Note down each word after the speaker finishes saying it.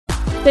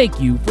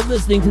Thank you for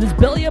listening to this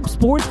Belly Up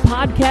Sports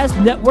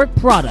Podcast Network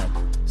product.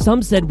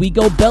 Some said we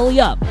go belly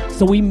up,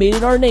 so we made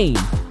it our name,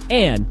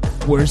 and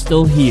we're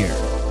still here.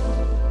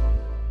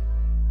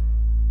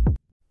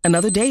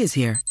 Another day is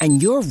here,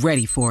 and you're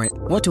ready for it.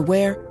 What to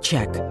wear?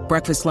 Check.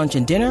 Breakfast, lunch,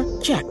 and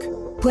dinner? Check.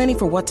 Planning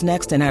for what's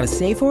next and how to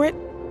save for it?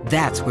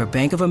 That's where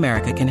Bank of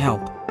America can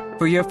help.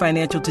 For your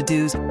financial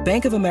to-dos,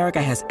 Bank of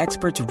America has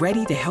experts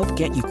ready to help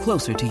get you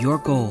closer to your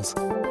goals.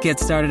 Get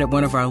started at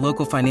one of our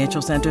local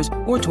financial centers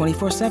or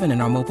 24/7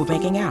 in our mobile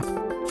banking app.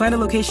 Find a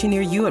location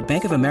near you at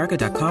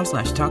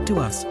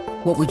bankofamerica.com/talktous.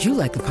 What would you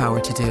like the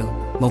power to do?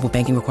 Mobile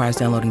banking requires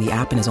downloading the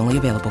app and is only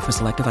available for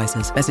select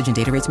devices. Message and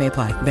data rates may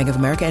apply. Bank of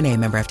America N.A.,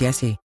 member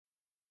FDIC.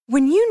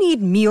 When you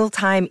need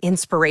mealtime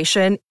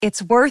inspiration,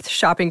 it's worth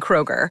shopping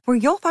Kroger, where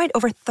you'll find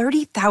over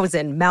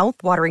 30,000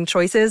 mouth-watering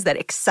choices that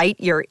excite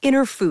your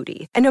inner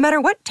foodie. And no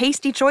matter what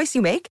tasty choice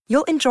you make,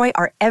 you'll enjoy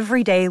our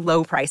everyday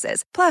low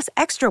prices, plus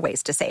extra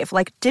ways to save,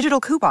 like digital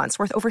coupons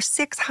worth over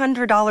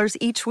 $600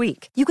 each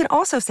week. You can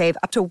also save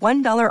up to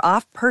 $1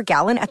 off per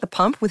gallon at the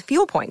pump with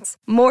fuel points.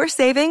 More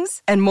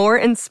savings and more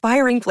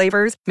inspiring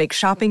flavors make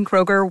shopping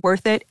Kroger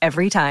worth it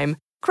every time.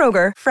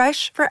 Kroger,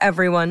 fresh for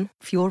everyone.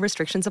 Fuel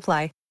restrictions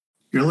apply.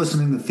 You're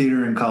listening to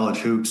Theater and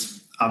College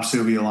Hoops. I'm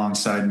Subi,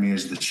 alongside me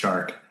is the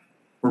Shark.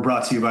 We're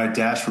brought to you by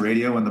Dash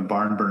Radio and the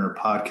Barn Burner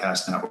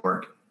Podcast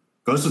Network.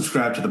 Go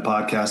subscribe to the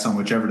podcast on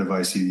whichever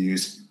device you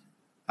use.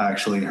 I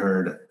actually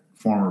heard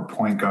former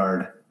point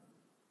guard,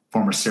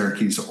 former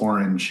Syracuse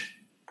Orange,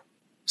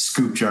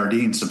 Scoop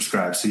Jardine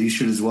subscribe, so you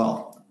should as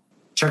well.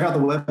 Check out the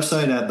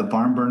website at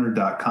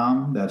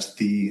thebarnburner.com. That's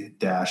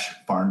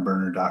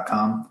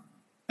the-barnburner.com.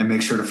 And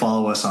make sure to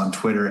follow us on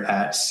Twitter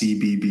at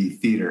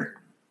CBB Theater.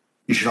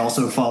 You should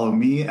also follow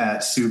me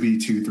at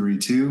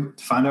Subi232 to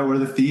find out where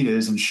the feed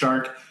is, and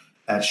Shark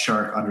at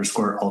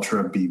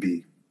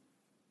Shark_UltraBB.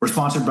 We're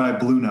sponsored by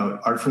Blue Note,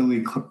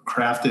 artfully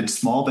crafted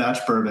small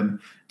batch bourbon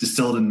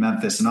distilled in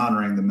Memphis and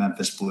honoring the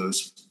Memphis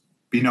Blues.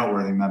 Be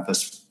noteworthy,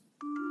 Memphis.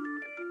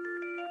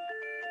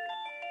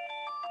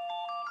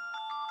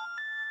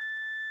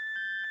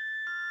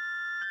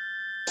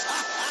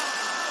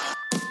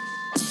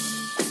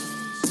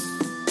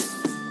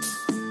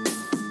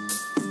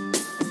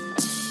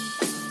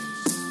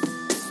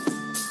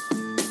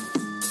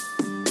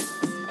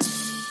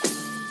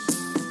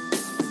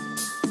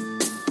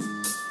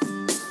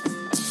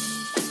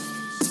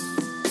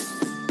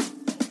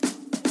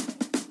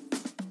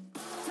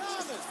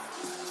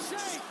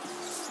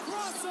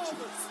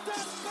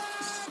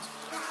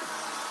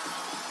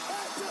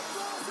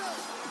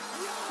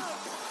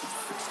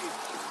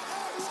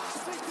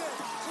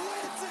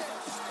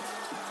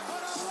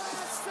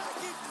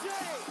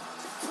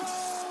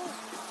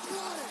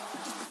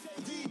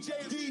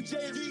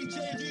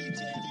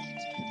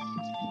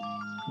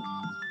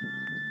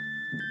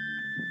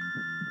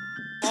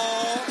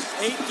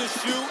 Eight to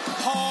shoot.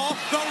 Hall,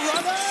 the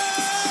runner!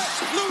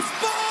 Loose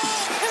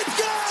ball! It's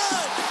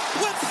good!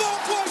 With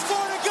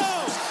 4.4 to go!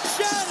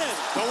 Shannon!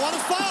 Don't want to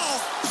foul!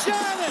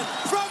 Shannon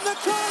from the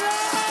corner!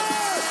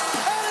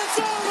 And it's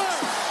over!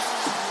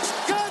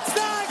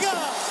 Gonzaga!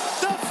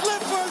 The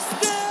flipper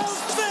still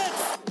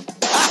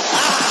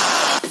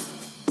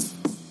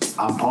fits!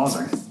 I'm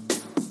pausing.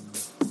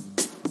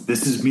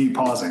 This is me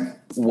pausing.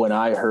 When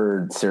I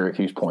heard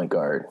Syracuse point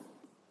guard,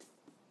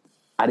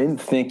 I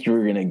didn't think you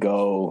were going to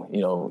go,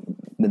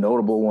 the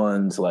notable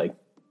ones, like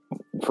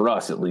for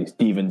us at least,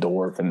 Steven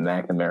Dorff and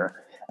McNamara.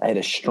 I had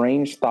a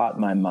strange thought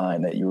in my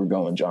mind that you were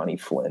going Johnny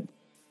Flynn.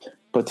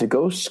 But to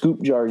go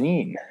Scoop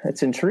Jardine,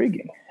 that's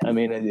intriguing. I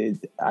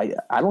mean, I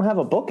don't have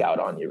a book out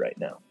on you right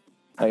now.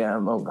 I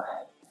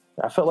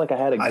felt like I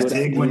had a good idea.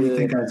 I dig when you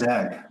think I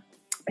zag.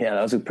 Yeah,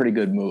 that was a pretty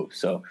good move.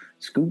 So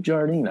Scoop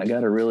Jardine, I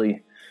got to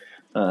really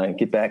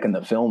get back in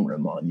the film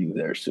room on you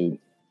there, Sue.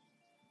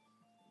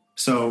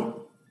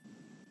 So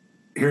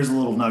here's a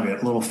little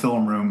nugget, a little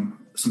film room,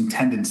 some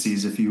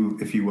tendencies, if you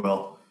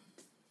will.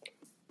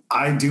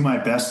 I do my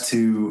best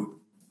to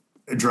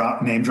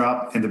name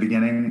drop in the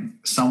beginning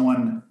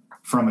someone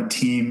from a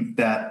team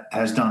that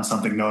has done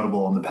something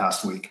notable in the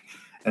past week.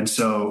 And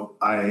so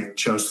I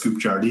chose Scoop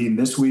Jardine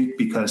this week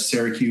because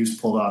Syracuse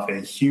pulled off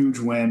a huge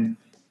win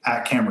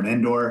at Cameron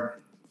Indoor.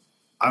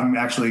 I'm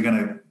actually going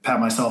to pat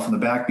myself on the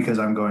back because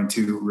I'm going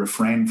to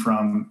refrain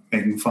from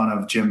making fun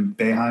of Jim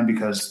Boeheim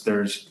because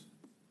there's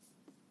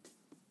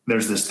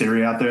this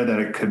theory out there that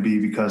it could be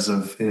because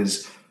of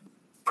his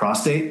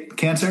prostate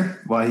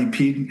cancer, why he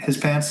peed his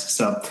pants.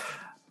 So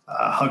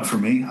hug for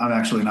me. I'm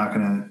actually not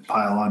going to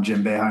pile on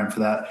Jim Boeheim for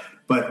that,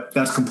 but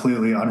that's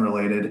completely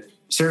unrelated.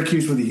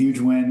 Syracuse with a huge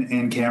win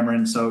in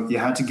Cameron, so you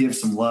had to give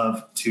some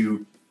love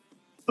to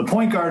the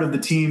point guard of the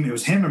team. It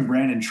was him and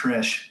Brandon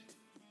Trish.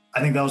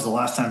 I think that was the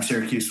last time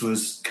Syracuse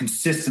was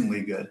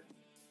consistently good.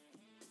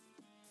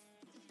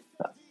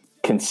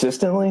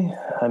 Consistently?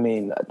 I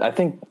mean, I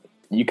think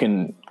you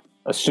can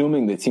 –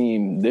 assuming the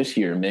team this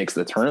year makes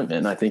the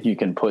tournament, I think you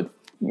can put,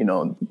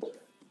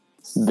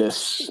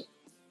 this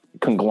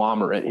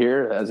conglomerate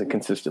here as a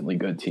consistently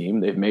good team.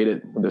 They've made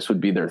it. This would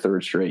be their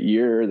third straight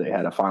year. They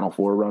had a Final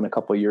Four run a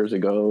couple of years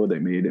ago. They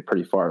made it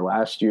pretty far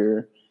last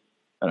year.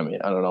 I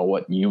mean, I don't know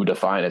what you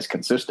define as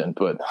consistent,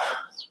 but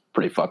it's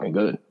pretty fucking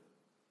good.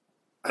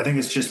 I think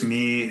it's just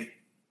me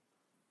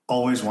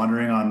always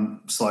wondering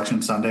on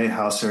Selection Sunday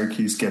how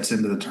Syracuse gets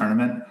into the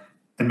tournament.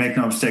 And make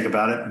no mistake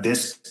about it,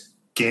 this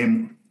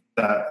game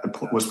that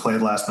was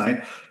played last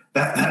night,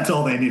 that's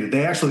all they needed.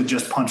 They actually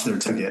just punched their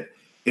ticket.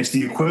 It's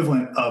the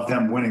equivalent of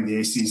them winning the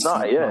ACC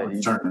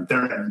tournament.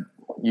 They're in.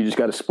 You just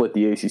got to split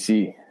the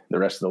ACC the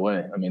rest of the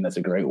way. I mean, that's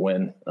a great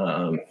win.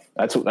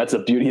 That's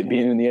the beauty of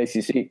being in the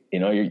ACC. You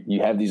know,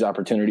 you have these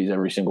opportunities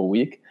every single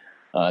week.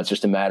 It's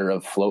just a matter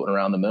of floating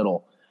around the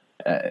middle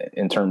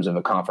in terms of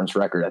a conference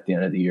record at the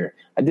end of the year.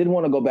 I did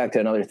want to go back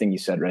to another thing you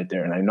said right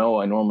there, and I know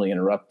I normally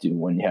interrupt you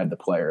when you have the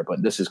player,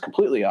 but this is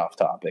completely off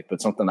topic,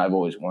 but something I've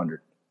always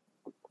wondered.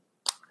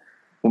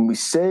 When we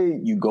say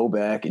you go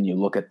back and you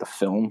look at the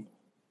film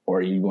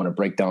or you want to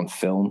break down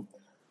film,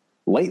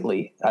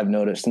 lately I've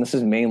noticed, and this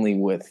is mainly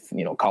with,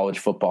 you know, college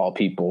football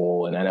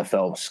people and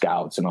NFL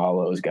scouts and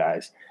all those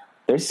guys,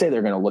 they say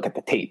they're going to look at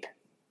the tape.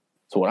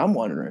 So what I'm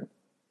wondering,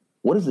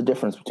 what is the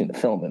difference between the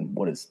film and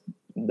what is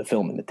the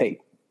film and the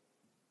tape?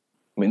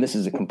 I mean, this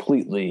is a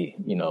completely,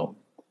 you know,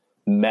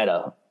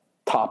 meta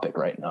topic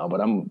right now,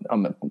 but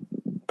I'm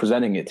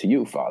presenting it to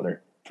you,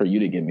 Father, for you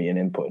to give me an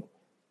input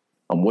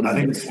on what is the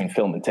difference between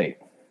film and tape.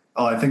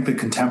 Oh, I think the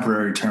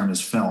contemporary term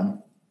is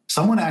film.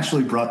 Someone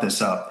actually brought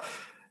this up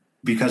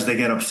because they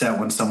get upset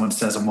when someone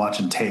says I'm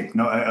watching tape.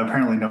 No,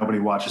 apparently nobody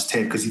watches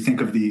tape because you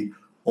think of the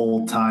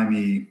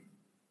old-timey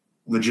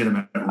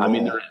legitimate role. I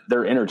mean,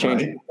 they're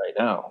interchangeable right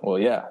now. Well,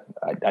 yeah,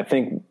 I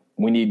think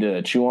we need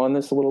to chew on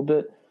this a little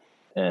bit.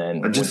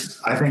 And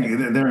I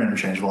think they're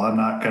interchangeable. I'm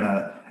not going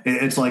to –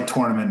 it's like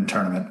tournament and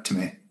tournament to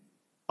me.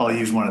 I'll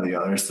use one or the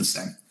other. It's the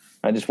same.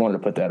 I just wanted to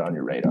put that on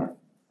your radar.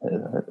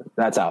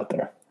 That's out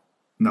there.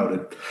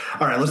 Noted.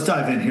 All right, let's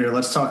dive in here.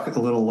 Let's talk a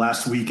little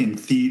last week in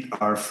Theat,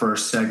 our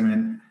first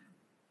segment.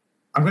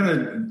 I'm going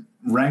to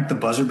rank the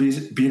buzzer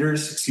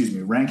beaters,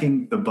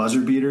 ranking the buzzer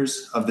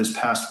beaters of this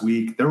past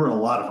week. There were a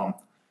lot of them.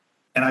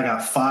 And I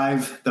got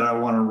 5 that I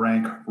want to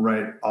rank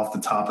right off the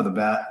top of the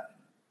bat.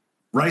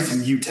 Rice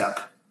and UTEP,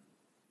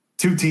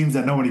 2 teams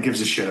that nobody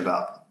gives a shit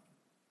about.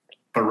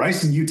 But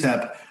Rice and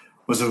UTEP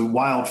was a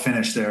wild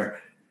finish there.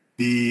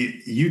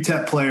 The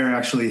UTEP player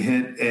actually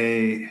hit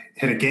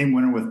a game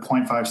winner with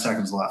 0.5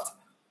 seconds left.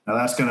 Now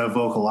that's going to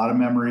evoke a lot of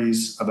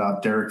memories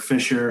about Derek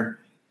Fisher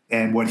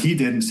and what he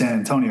did in San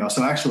Antonio.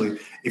 So actually,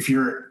 if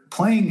you're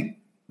playing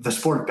the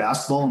sport of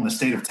basketball in the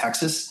state of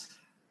Texas,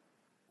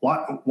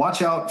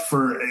 watch out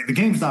for – the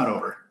game's not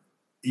over.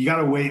 You got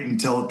to wait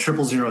until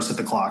 000 hit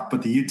the clock.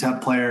 But the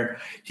UTEP player,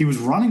 he was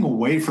running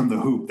away from the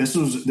hoop.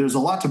 There's a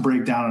lot to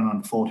break down and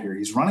unfold here.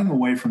 He's running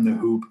away from the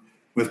hoop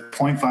with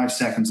 0.5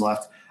 seconds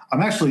left.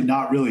 I'm actually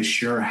not really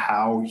sure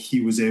how he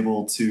was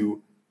able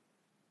to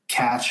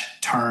catch,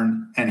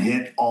 turn, and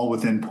hit all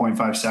within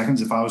 0.5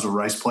 seconds if I was a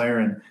Rice player.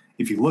 And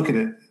if you look at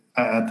it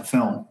at the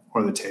film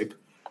or the tape,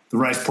 the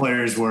Rice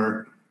players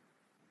were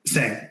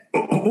saying,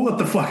 what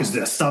the fuck is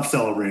this? Stop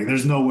celebrating.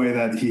 There's no way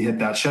that he hit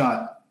that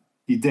shot.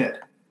 He did.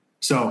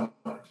 So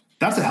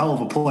that's a hell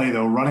of a play,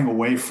 though, running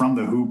away from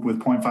the hoop with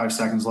 0.5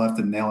 seconds left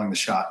and nailing the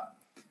shot.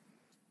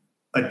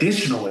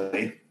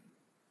 Additionally,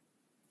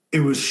 it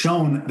was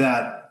shown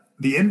that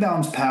the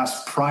inbounds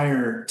pass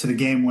prior to the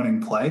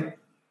game-winning play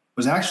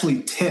was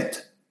actually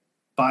tipped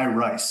by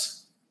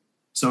Rice.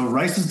 So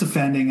Rice is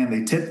defending, and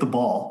they tip the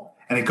ball,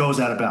 and it goes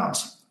out of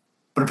bounds.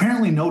 But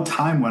apparently no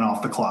time went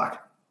off the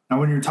clock. Now,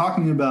 when you're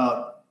talking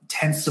about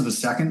tenths of a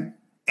second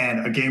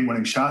and a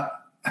game-winning shot,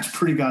 that's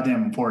pretty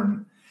goddamn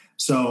important.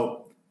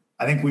 So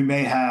I think we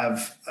may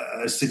have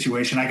a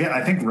situation.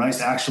 I think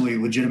Rice actually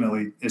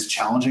legitimately is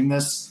challenging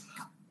this.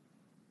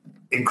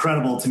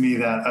 Incredible to me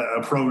that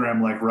a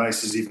program like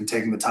Rice is even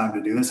taking the time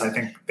to do this. I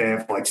think they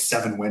have like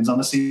 7 wins on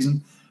the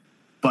season,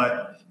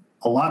 but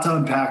a lot to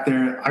unpack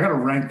there. I got to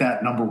rank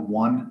that number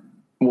 1.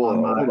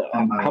 Well,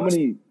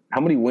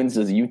 how many wins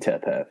does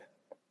UTEP have?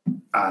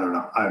 I don't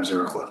know. I have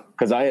 0 clue.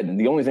 Because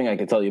the only thing I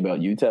could tell you about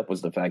UTEP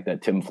was the fact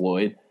that Tim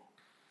Floyd,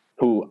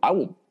 who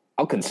I'll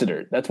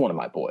consider, that's one of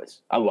my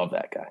boys. I love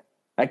that guy.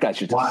 That guy's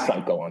just a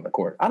psycho on the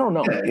court. I don't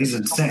know. Yeah, he's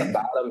insane.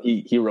 About him,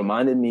 he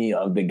reminded me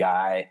of the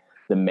guy,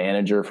 the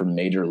manager from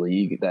Major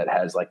League that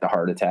has like the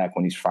heart attack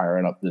when he's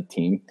firing up the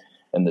team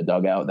in the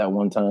dugout that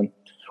one time.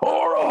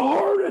 Or a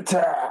heart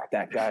attack.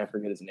 That guy, I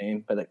forget his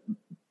name, but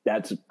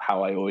that's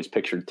how I always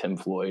pictured Tim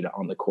Floyd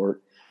on the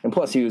court. And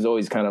plus, he was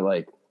always kind of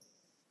like,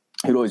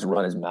 he'd always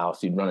run his mouth.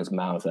 He'd run his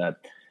mouth at,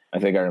 I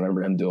think I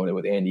remember him doing it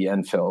with Andy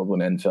Enfield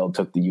when Enfield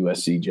took the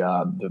USC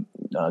job, the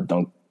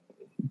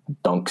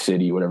Dunk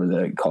City, whatever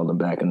they called him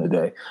back in the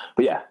day.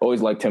 But yeah,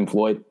 always liked Tim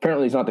Floyd.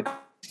 Apparently, he's not the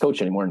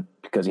coach anymore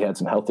because he had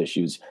some health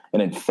issues.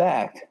 And in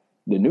fact,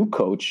 the new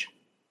coach,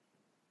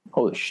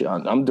 holy shit,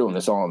 I'm doing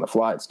this all on the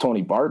fly. It's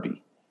Tony Barbee.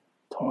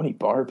 Tony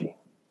Barbee.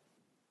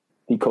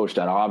 He coached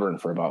at Auburn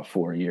for about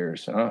 4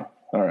 years. All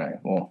right,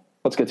 well,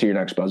 let's get to your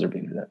next buzzer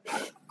beater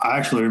then. I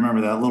actually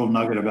remember that little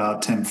nugget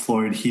about Tim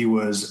Floyd. He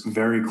was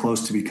very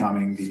close to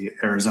becoming the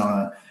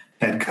Arizona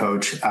head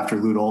coach after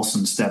Lute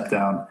Olson stepped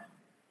down.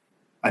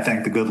 I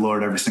thank the good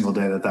Lord every single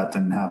day that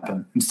didn't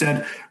happen.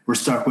 Instead, we're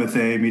stuck with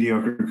a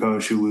mediocre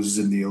coach who loses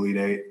in the Elite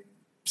Eight.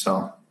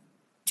 So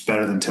it's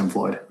better than Tim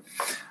Floyd.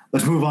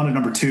 Let's move on to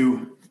number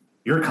 2,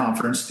 your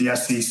conference, the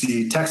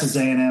SEC, Texas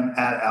A&M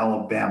at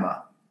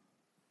Alabama.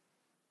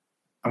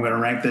 I'm going to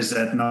rank this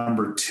at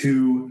number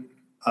 2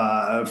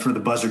 for the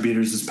buzzer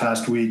beaters this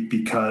past week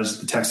because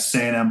the Texas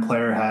A&M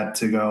player had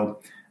to go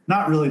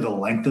not really the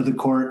length of the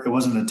court. It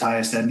wasn't a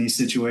Tyus Edney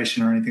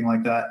situation or anything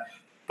like that,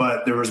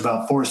 but there was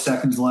about 4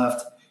 seconds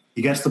left.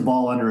 He gets the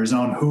ball under his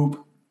own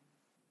hoop,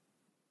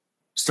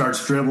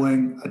 starts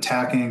dribbling,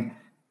 attacking,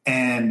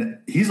 and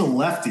he's a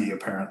lefty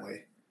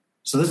apparently.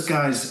 So this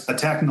guy's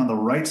attacking on the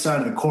right side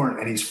of the court,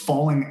 and he's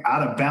falling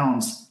out of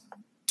bounds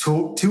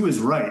to his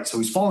right. So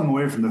he's falling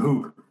away from the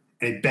hoop,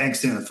 and he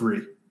banks in a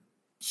 3.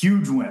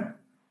 Huge win.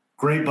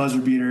 Great buzzer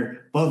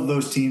beater. Both of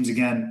those teams,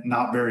 again,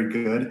 not very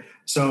good.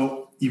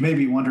 So you may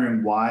be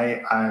wondering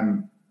why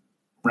I'm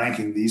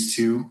ranking these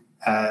two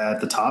at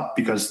the top,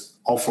 because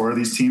all 4 of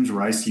these teams,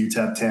 Rice,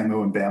 UTEP,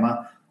 TAMU, and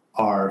Bama,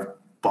 are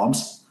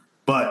bumps.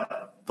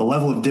 But the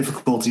level of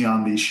difficulty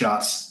on these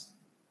shots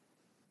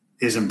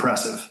is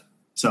impressive.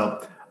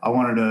 So I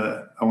wanted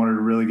to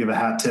really give a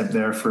hat tip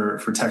there for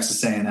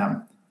Texas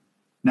A&M.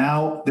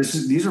 Now,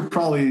 these are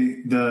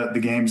probably the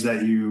games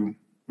that you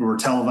were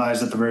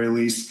televised at the very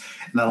least,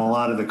 and that a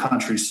lot of the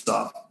country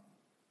saw.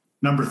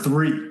 Number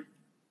 3,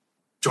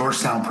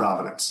 Georgetown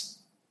Providence.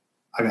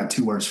 I got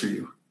 2 words for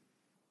you.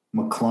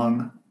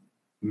 McClung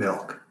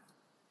milk.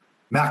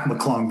 Mac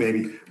McClung,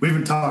 baby. We've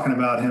been talking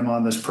about him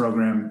on this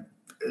program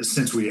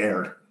since we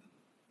aired.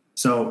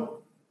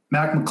 So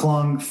Mac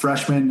McClung,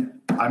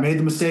 freshman. I made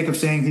the mistake of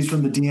saying he's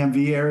from the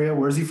DMV area.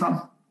 Where is he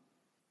from?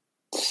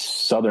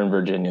 Southern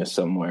Virginia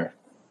somewhere.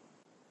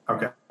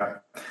 Okay.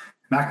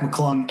 Mac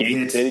McClung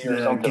hits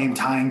the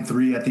game-tying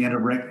 3 at the end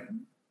of break.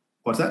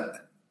 What's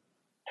that?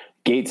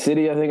 Gate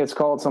City, I think it's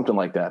called, something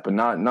like that, but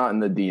not in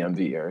the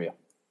DMV area.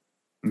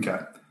 Okay.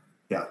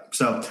 Yeah.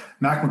 So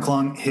Mac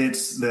McClung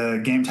hits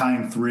the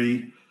game-tying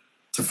 3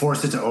 to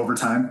force it to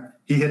overtime.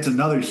 He hits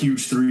another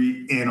huge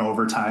 3 in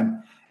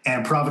overtime,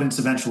 and Providence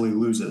eventually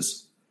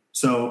loses.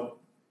 So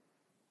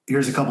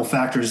here's a couple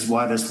factors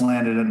why this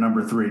landed at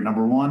number 3.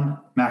 Number 1,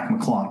 Mac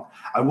McClung.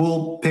 I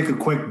will pick a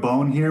quick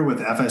bone here with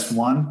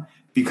FS1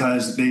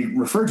 because they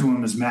refer to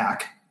him as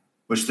Mac,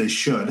 which they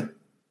should.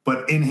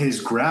 But in his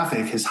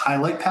graphic, his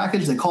highlight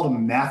package, they called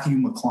him Matthew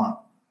McClung.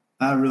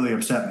 That really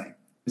upset me.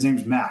 His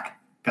name's Mac.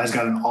 Guy's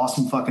got an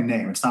awesome fucking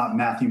name. It's not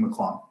Matthew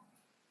McClung.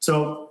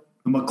 So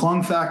the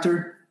McClung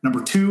factor.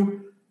 Number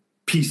 2,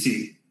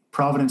 PC,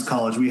 Providence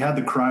College. We had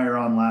the crier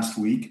on last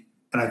week,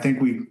 and I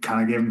think we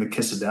kind of gave him the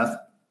kiss of death.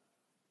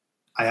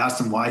 I asked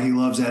him why he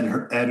loves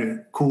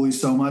Ed Cooley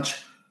so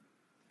much,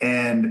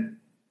 and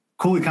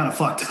Cooley kind of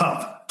fucked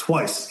up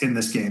twice in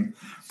this game.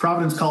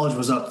 Providence College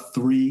was up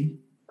 3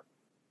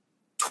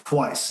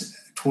 twice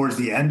towards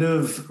the end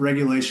of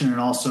regulation and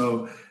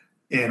also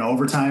in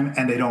overtime,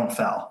 and they don't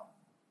foul.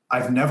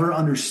 I've never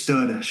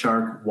understood,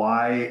 Shark,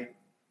 why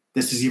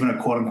this is even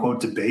a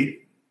quote-unquote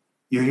debate.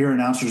 You hear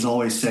announcers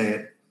always say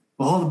it.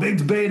 Well, the big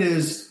debate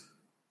is,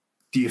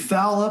 do you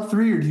foul up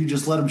 3 or do you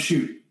just let them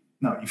shoot?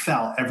 No, you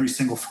foul every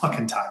single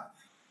fucking time.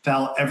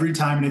 Foul every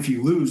time, and if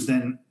you lose,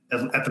 then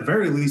at the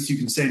very least you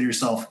can say to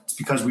yourself, it's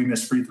because we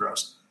missed free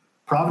throws.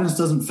 Providence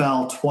doesn't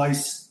foul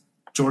twice.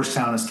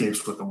 Georgetown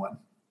escapes with the win.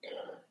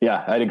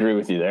 Yeah, I'd agree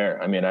with you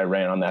there. I mean, I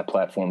ran on that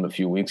platform a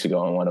few weeks ago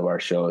on one of our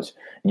shows.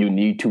 You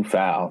need to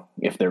foul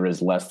if there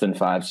is less than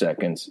 5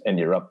 seconds and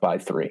you're up by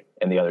 3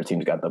 and the other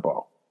team's got the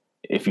ball.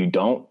 If you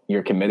don't,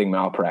 you're committing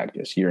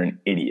malpractice. You're an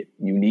idiot.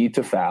 You need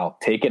to foul,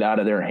 take it out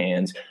of their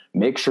hands,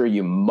 make sure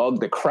you mug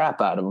the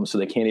crap out of them so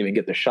they can't even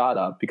get the shot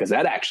up, because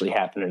that actually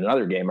happened in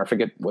another game. I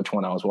forget which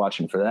one I was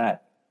watching for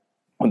that,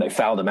 when they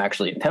fouled him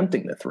actually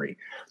attempting the 3.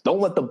 Don't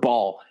let the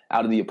ball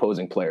out of the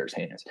opposing player's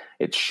hands.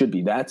 It should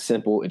be that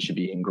simple. It should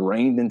be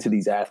ingrained into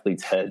these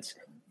athletes' heads.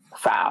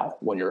 Foul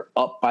when you're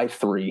up by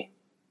 3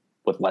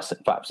 with less than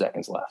 5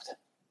 seconds left.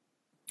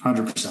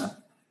 100%.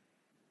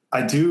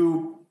 I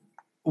do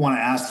want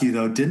to ask you,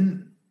 though,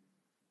 didn't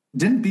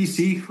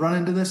BC run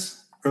into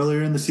this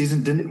earlier in the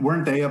season?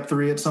 Weren't they up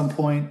 3 at some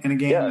point in a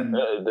game? Yeah,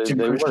 they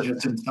were.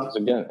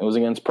 It was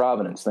against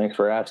Providence. Thanks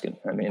for asking.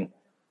 I mean,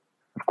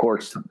 of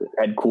course,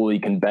 Ed Cooley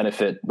can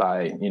benefit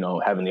by,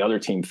 having the other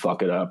team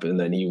fuck it up, and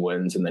then he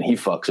wins, and then he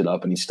fucks it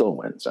up, and he still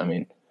wins. I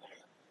mean,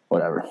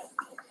 whatever.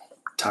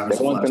 They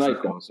won tonight,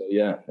 though, so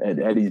yeah,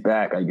 Eddie's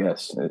back, I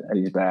guess.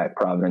 Eddie's back.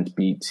 Providence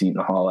beat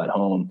Seton Hall at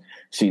home.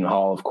 Seton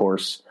Hall, of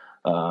course,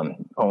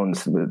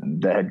 owns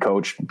the head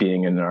coach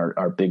being in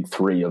our big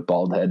 3 of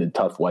bald-headed,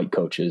 tough white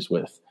coaches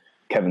with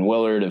Kevin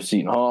Willard of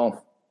Seton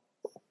Hall,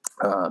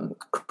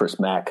 Chris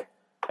Mack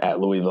at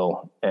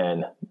Louisville,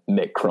 and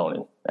Mick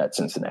Cronin at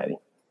Cincinnati.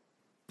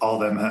 All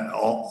them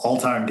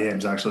all-time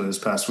games actually this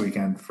past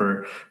weekend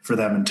for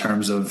them in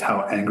terms of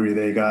how angry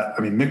they got.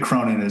 I mean, Mick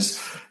Cronin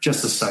is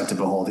just a sight to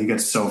behold. He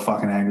gets so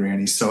fucking angry, and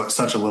he's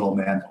such a little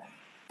man.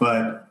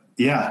 But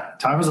yeah,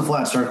 time is a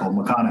flat circle.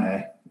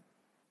 McConaughey,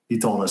 he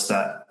told us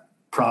that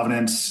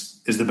Providence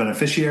is the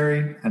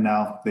beneficiary, and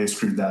now they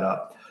screwed that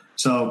up.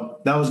 So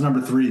that was number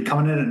 3.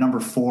 Coming in at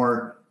number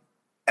 4,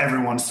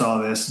 everyone saw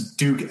this.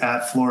 Duke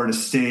at Florida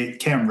State.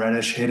 Cam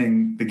Reddish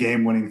hitting the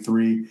game-winning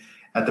 3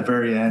 at the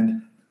very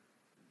end.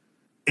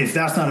 If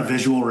that's not a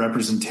visual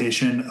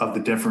representation of the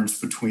difference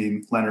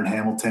between Leonard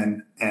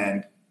Hamilton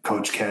and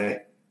Coach K,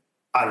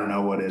 I don't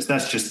know what is.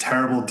 That's just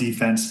terrible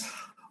defense.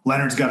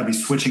 Leonard's got to be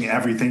switching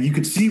everything. You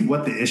could see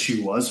what the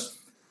issue was.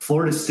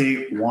 Florida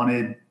State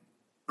wanted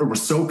or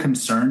was so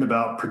concerned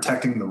about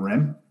protecting the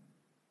rim,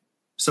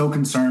 so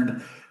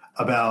concerned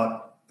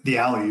about the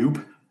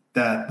alley-oop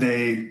that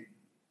they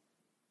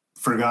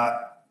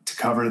forgot to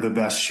cover the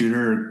best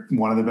shooter,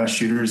 one of the best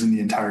shooters in the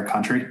entire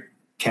country,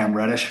 Cam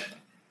Reddish.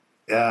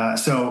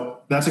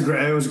 So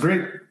it was a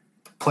great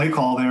play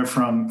call there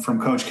from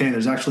Coach K.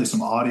 There's actually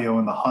some audio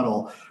in the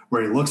huddle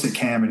where he looks at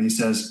Cam and he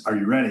says, "Are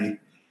you ready?"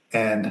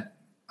 And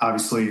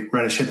obviously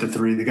Reddish hit the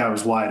 3. The guy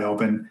was wide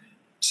open.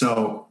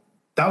 So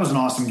that was an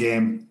awesome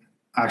game.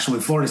 Actually,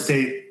 Florida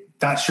State,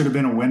 that should have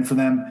been a win for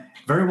them.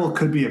 Very well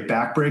could be a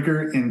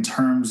backbreaker in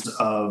terms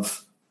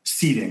of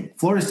seeding.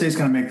 Florida State's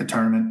going to make the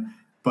tournament,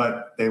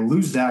 but they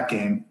lose that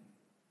game,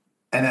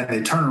 and then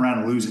they turn around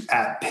and lose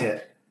at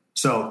Pitt.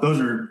 So those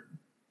are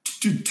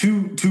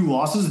two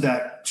losses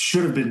that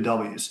should have been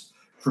W's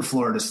for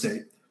Florida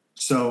State.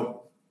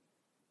 So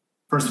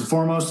first and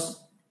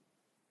foremost,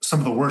 some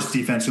of the worst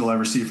defense you'll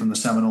ever see from the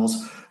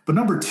Seminoles. But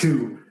number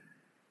 2,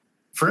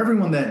 for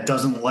everyone that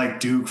doesn't like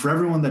Duke, for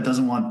everyone that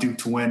doesn't want Duke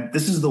to win,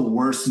 this is the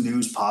worst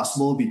news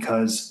possible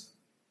because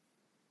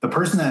the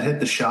person that hit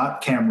the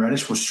shot, Cam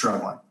Reddish, was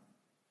struggling.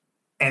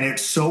 And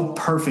it's so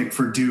perfect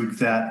for Duke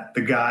that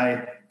the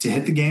guy to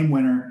hit the game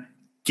winner,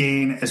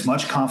 gain as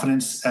much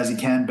confidence as he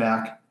can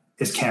back,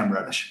 is Cam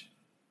Reddish.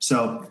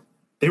 So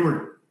they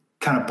were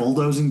kind of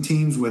bulldozing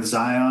teams with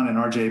Zion and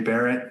RJ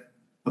Barrett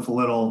with a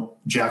little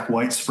Jack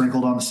White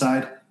sprinkled on the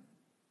side.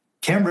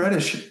 Cam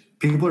Reddish,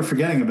 people are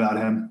forgetting about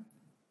him,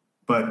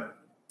 but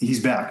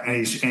he's back,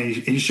 and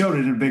he showed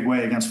it in a big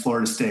way against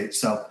Florida State.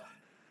 So,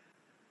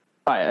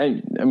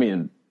 I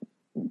mean,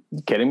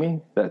 you kidding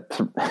me? That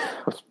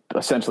was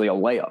essentially a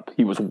layup.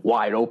 He was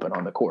wide open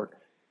on the court.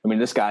 I mean,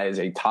 this guy is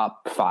a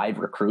top 5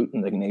 recruit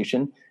in the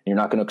nation. You're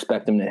not going to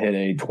expect him to hit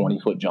a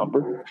 20-foot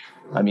jumper.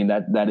 I mean,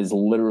 that is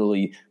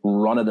literally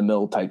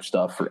run-of-the-mill type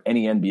stuff for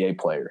any NBA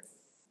player.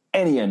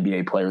 Any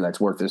NBA player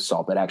that's worth his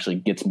salt that actually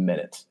gets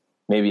minutes.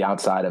 Maybe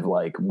outside of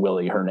like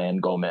Willie Hernan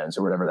Gomez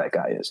or whatever that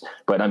guy is.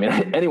 But I mean,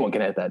 anyone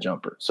can hit that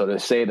jumper. So to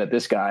say that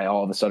this guy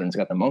all of a sudden has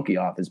got the monkey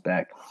off his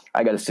back,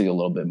 I got to see a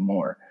little bit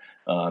more.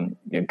 And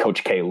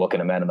Coach K looking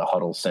him at in the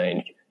huddle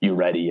saying, "You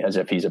ready?" as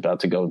if he's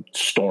about to go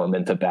storm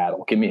into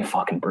battle. Give me a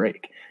fucking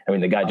break. I mean,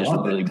 the guy just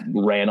really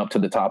ran up to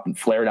the top and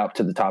flared out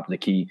to the top of the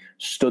key,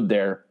 stood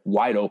there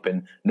wide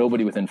open,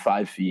 nobody within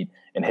 5 feet,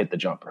 and hit the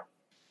jumper.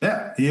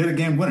 Yeah, he hit a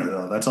game winner,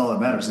 though. That's all that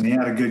matters. And he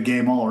had a good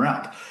game all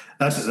around.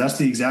 That's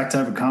the exact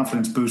type of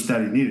confidence boost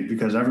that he needed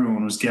because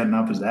everyone was getting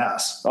up his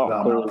ass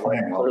about not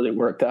playing well. Clearly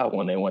worked out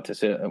when they went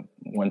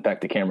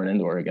back to Cameron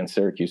Indoor against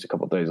Syracuse a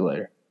couple of days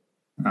later.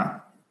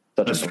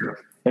 That's true.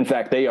 In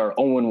fact, they are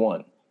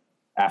 0-1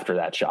 after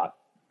that shot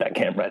that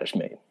Cam Reddish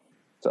made.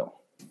 So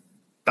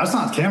that's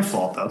not Cam's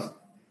fault, though.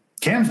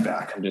 Cam's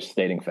back. I'm just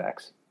stating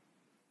facts.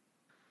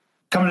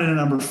 Coming in at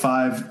number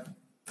 5,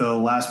 the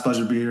last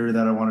buzzer beater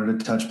that I wanted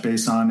to touch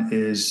base on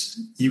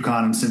is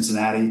UConn and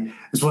Cincinnati.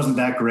 This wasn't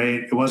that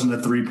great. It wasn't a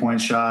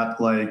 3-point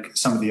shot like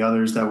some of the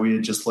others that we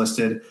had just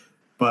listed.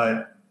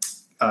 But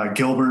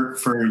Gilbert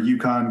for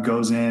UConn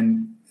goes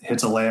in,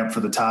 hits a layup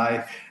for the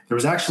tie. There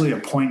was actually a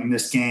point in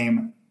this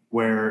game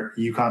where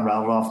UConn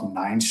rattled off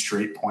 9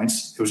 straight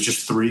points. It was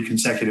just 3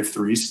 consecutive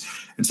threes.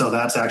 And so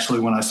that's actually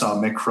when I saw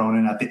Mick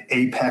Cronin at the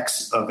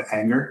apex of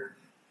anger.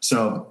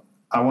 So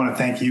I want to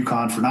thank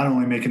UConn for not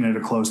only making it a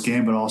close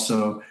game, but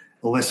also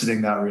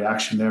eliciting that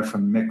reaction there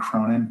from Mick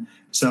Cronin.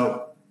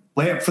 So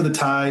layup for the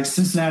tie.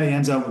 Cincinnati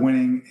ends up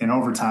winning in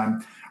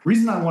overtime.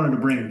 Reason I wanted to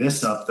bring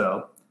this up,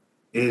 though,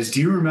 is do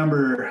you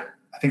remember,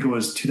 I think it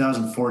was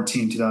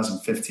 2014,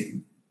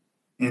 2015,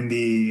 in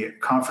the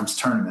conference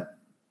tournament,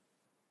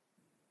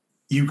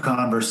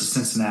 UConn versus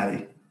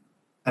Cincinnati.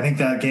 I think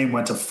that game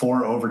went to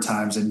 4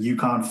 overtimes, and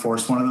UConn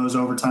forced one of those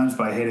overtimes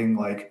by hitting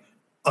like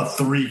a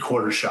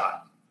 3-quarter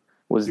shot.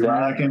 Was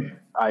that game?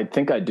 I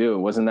think I do.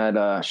 Wasn't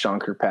that Sean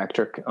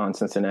Kirkpatrick on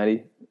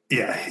Cincinnati?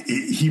 Yeah,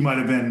 he might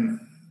have been.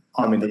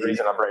 The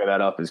reason I'm bringing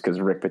that up is because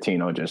Rick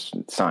Pitino just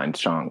signed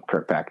Sean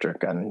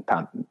Kirkpatrick and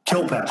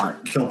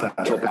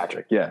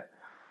Kilpatrick. Yeah,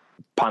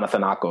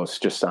 Panathinaikos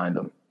just signed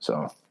him.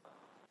 So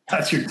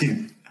that's your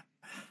team.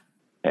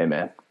 Hey,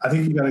 man. I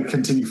think you got to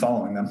continue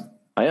following them.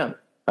 I am.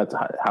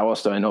 How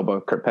else do I know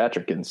about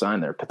Kirkpatrick getting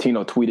signed there?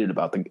 Pitino tweeted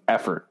about the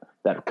effort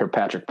that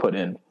Kirkpatrick put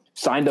in.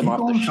 Signed him off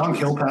the street. Sean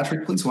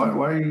Kilpatrick, please. Why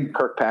are you?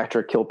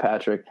 Kirkpatrick,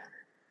 Kilpatrick.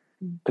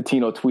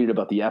 Pitino tweeted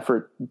about the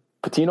effort.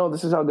 Pitino,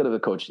 this is how good of a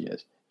coach he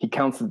is. He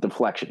counts the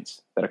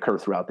deflections that occur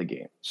throughout the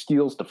game.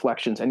 Steals,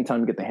 deflections. Anytime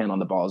you get the hand on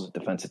the ball as a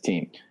defensive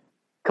team.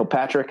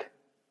 Kilpatrick,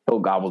 he'll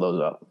gobble those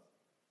up.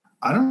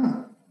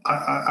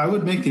 I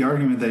would make the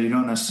argument that you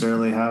don't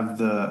necessarily have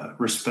the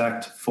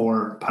respect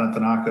for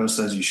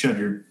Panathinaikos as you should.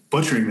 You're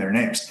butchering their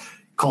names.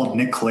 You called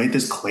Nick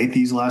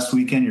Claythis last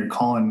weekend. You're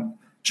calling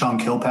Sean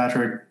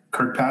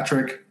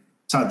Kirkpatrick.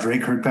 It's not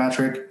Drake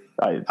Kirkpatrick.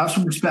 Have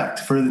some respect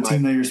for the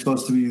team that you're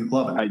supposed to be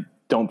loving. I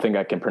don't think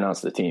I can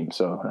pronounce the team,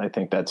 so I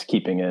think that's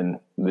keeping in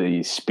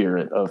the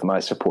spirit of my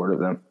support of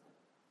them.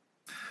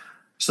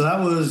 So that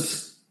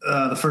was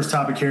the first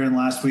topic here in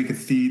last week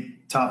of the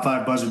top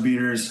 5 buzzer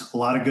beaters. A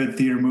lot of good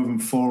theater moving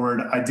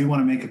forward. I do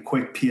want to make a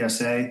quick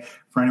PSA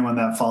for anyone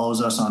that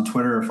follows us on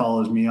Twitter or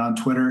follows me on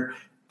Twitter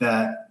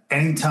that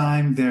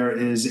anytime there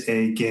is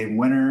a game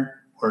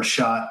winner or a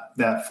shot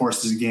that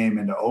forces a game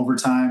into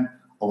overtime,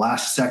 a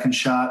last-second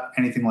shot,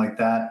 anything like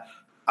that,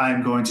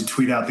 I'm going to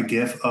tweet out the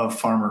GIF of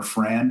Farmer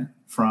Fran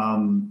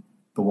from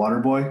The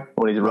Waterboy.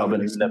 When he's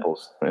rubbing his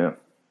nipples, yeah.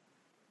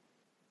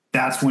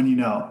 That's when you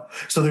know.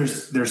 So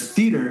there's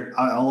theater.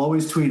 I'll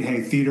always tweet,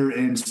 hey, theater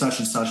in such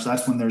and such.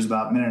 That's when there's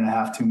about a minute and a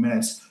half, 2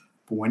 GIFs.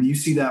 But when you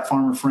see that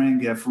Farmer Fran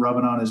GIF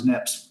rubbing on his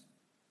nips,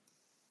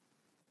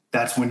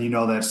 that's when you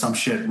know that some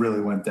shit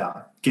really went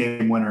down.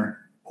 Game winner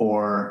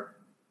or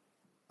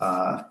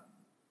a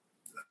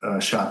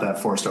shot that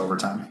forced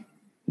overtime.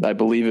 I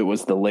believe it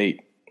was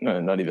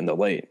not even the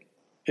late.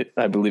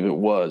 I believe it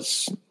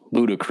was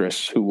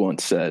Ludacris who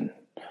once said,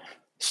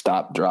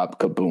 "Stop, drop,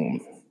 kaboom,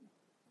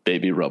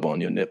 baby, rub on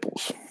your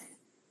nipples."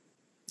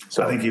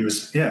 So I think he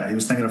was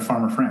thinking of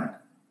Farmer Fran.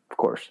 Of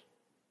course.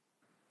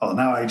 Oh,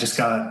 now I just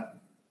got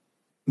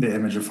the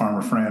image of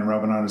Farmer Fran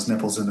rubbing on his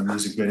nipples in the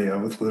music video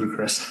with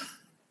Ludacris.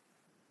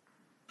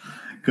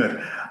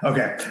 Good.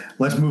 Okay,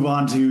 let's move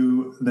on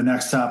to the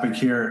next topic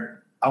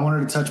here. I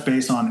wanted to touch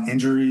base on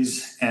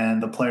injuries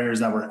and the players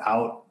that were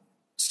out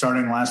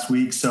starting last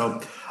week.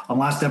 So on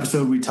last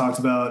episode, we talked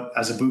about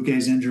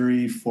Azubuike's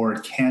injury for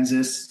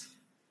Kansas,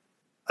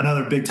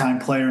 another big-time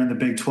player in the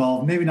Big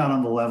 12, maybe not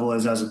on the level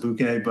as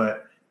Azubuike,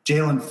 but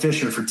Jalen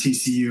Fisher for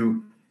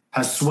TCU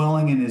has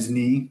swelling in his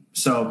knee.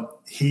 So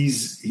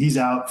he's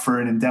out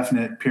for an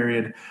indefinite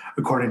period,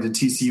 according to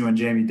TCU and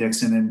Jamie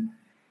Dixon. And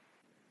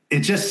it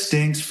just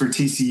stinks for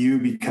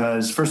TCU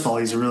because, first of all,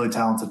 he's a really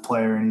talented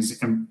player and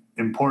he's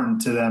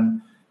important to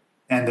them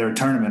and their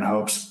tournament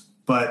hopes.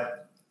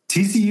 But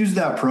TCU's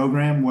that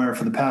program where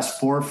for the past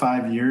 4 or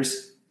 5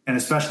 years, and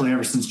especially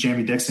ever since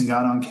Jamie Dixon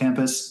got on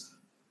campus,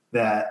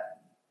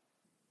 that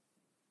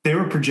they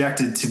were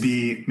projected to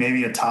be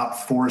maybe a top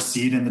 4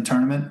 seed in the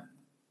tournament,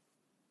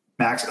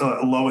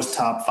 lowest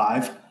top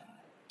 5.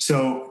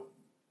 So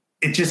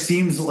it just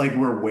seems like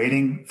we're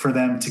waiting for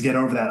them to get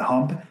over that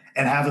hump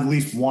and have at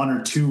least 1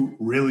 or 2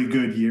 really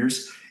good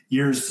years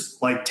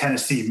like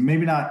Tennessee,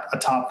 maybe not a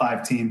top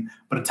 5 team,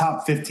 but a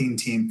top 15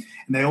 team.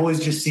 And they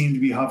always just seem to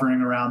be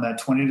hovering around that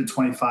 20 to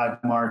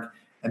 25 mark.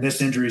 And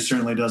this injury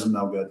certainly does them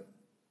no good.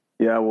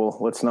 Yeah, well,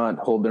 let's not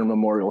hold their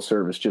memorial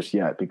service just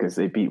yet because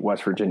they beat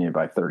West Virginia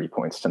by 30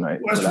 points tonight.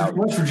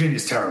 West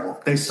Virginia's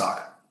terrible. They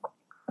suck.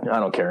 I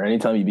don't care.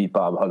 Anytime you beat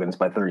Bob Huggins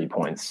by 30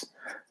 points,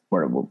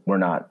 we're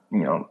not,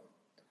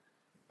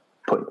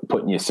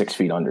 putting you 6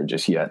 feet under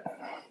just yet.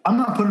 I'm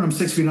not putting them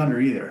 6 feet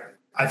under either.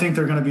 I think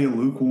they're going to be a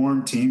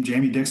lukewarm team.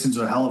 Jamie Dixon's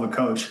a hell of a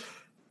coach,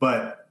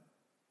 but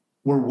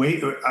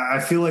I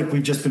feel like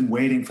we've just been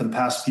waiting for the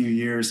past few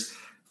years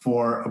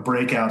for a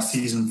breakout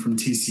season from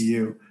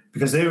TCU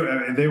because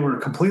they were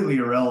completely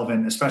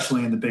irrelevant,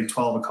 especially in the Big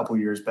 12 a couple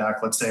years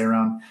back, let's say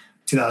around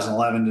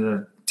 2011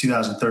 to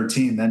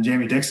 2013. Then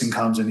Jamie Dixon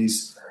comes and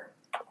he's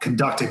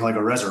conducting like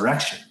a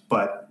resurrection.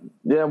 But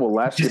yeah, well,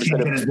 last year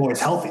can't get his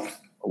boys healthy.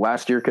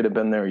 Last year could have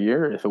been their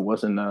year if it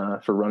wasn't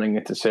for running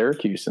into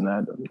Syracuse and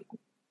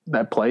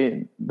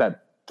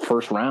that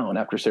first round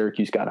after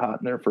Syracuse got hot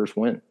in their first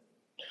win.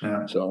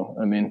 Yeah. So,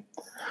 I mean,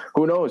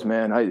 who knows,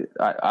 man?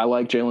 I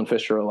like Jalen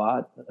Fisher a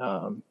lot.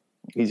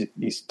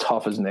 He's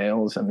tough as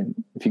nails. I mean,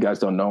 if you guys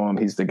don't know him,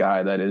 he's the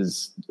guy that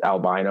is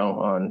albino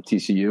on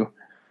TCU.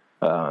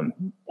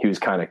 He was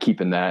kind of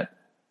keeping that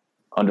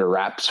under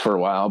wraps for a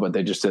while, but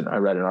they just didn't. I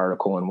read an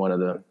article in one of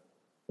the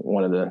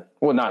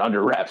well, not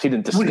under wraps. He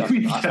didn't discuss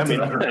it.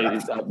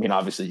 I mean,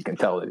 obviously you can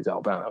tell that he's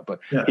albino, but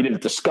he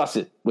didn't discuss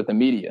it with the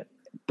media.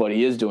 But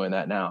he is doing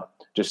that now.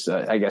 Just,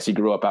 I guess he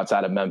grew up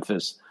outside of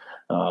Memphis.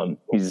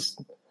 He's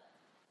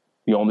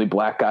the only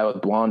black guy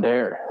with blonde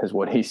hair is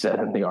what he said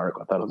in the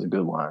article. I thought it was a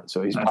good line.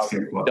 So he's probably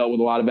dealt with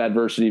a lot of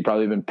adversity,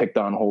 probably been picked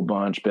on a whole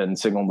bunch, been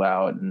singled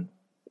out, and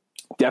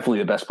definitely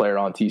the best player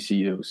on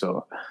TCU.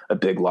 So a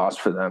big loss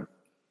for them.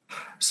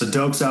 So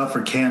Doak's out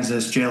for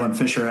Kansas, Jalen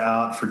Fisher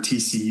out for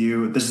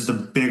TCU. This is the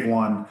big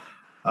one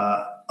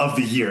of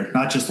the year,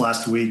 not just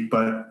last week,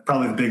 but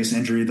probably the biggest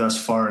injury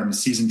thus far in the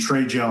season.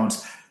 Trey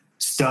Jones,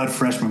 stud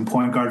freshman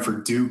point guard for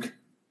Duke,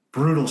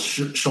 brutal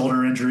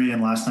shoulder injury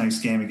in last night's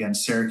game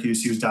against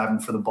Syracuse. He was diving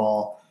for the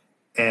ball,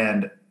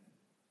 and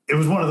it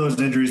was one of those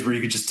injuries where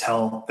you could just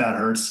tell that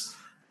hurts.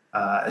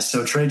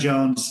 So Trey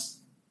Jones,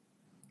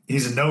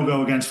 he's a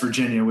no-go against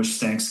Virginia, which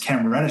stinks.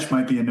 Cam Reddish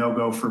might be a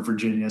no-go for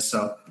Virginia,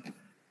 so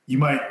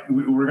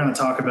we're going to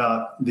talk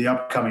about the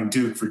upcoming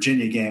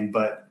Duke-Virginia game,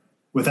 but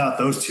without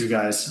those two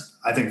guys,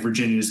 I think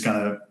Virginia is going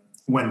to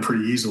win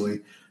pretty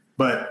easily.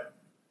 But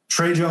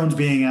Trey Jones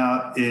being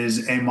out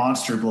is a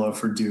monster blow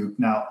for Duke.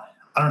 Now,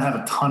 I don't have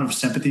a ton of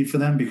sympathy for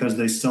them because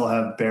they still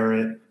have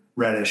Barrett,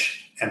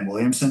 Reddish, and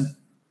Williamson.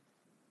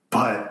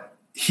 But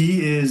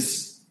he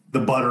is the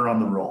butter on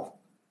the roll.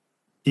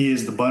 He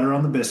is the butter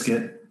on the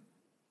biscuit.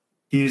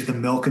 He is the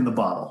milk in the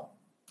bottle.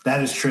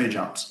 That is Trey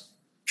Jones.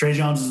 Trey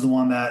Jones is the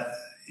one that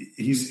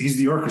he's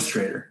the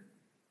orchestrator,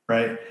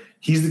 right?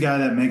 He's the guy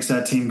that makes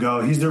that team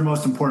go. He's their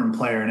most important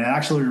player. And it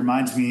actually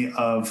reminds me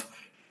of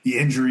the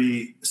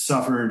injury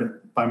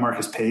suffered by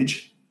Marcus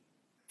Page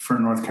for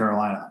North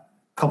Carolina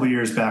a couple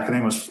years back. I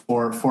think it was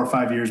four or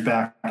 5 years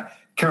back.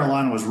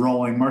 Carolina was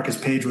rolling. Marcus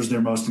Page was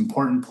their most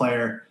important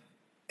player,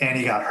 and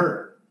he got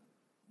hurt.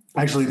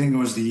 I actually think it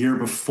was the year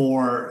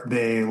before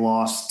they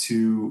lost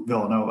to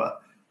Villanova.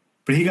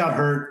 But he got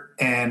hurt,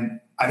 and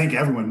I think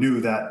everyone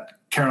knew that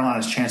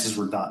Carolina's chances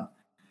were done.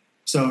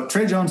 So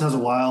Trey Jones has a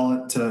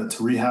while to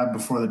rehab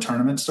before the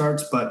tournament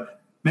starts,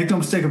 but make no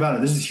mistake about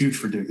it, this is huge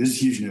for Duke. This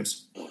is huge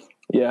news.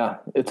 Yeah,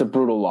 it's a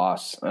brutal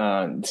loss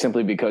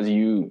simply because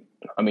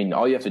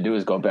all you have to do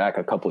is go back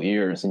a couple of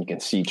years and you can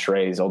see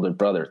Trey's older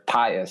brother,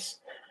 Tyus,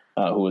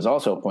 who was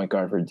also a point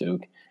guard for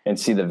Duke, and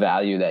see the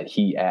value that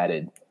he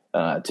added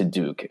to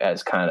Duke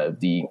as kind of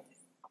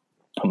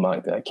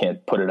I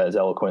can't put it as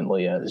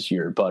eloquently as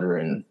your butter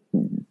and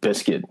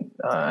biscuit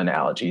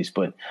analogies,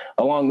 but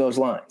along those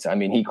lines. I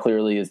mean, he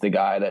clearly is the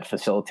guy that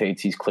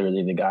facilitates. He's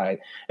clearly the guy.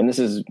 And this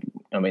is,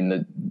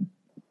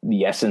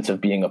 the essence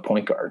of being a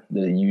point guard.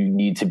 That you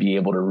need to be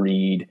able to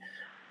read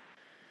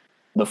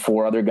the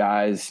four other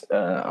guys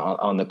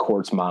on the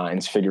court's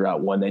minds, figure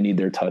out when they need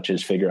their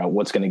touches, figure out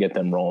what's going to get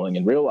them rolling,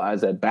 and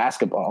realize that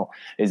basketball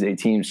is a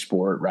team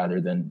sport rather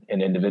than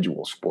an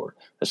individual sport,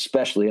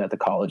 especially at the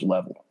college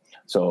level.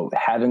 So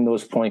having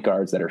those point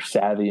guards that are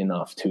savvy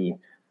enough to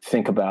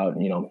think about,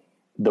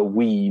 the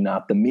we,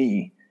 not the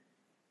me,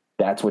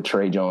 that's what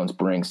Trey Jones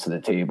brings to the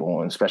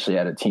table, and especially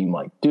at a team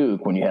like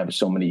Duke when you have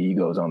so many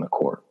egos on the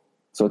court.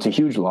 So it's a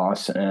huge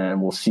loss,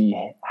 and we'll see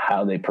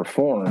how they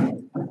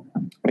perform.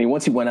 I mean,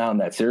 once he went out in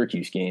that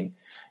Syracuse game,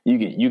 you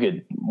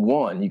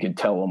could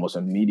tell almost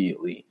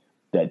immediately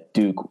that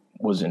Duke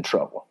was in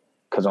trouble,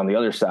 because on the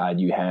other side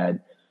you had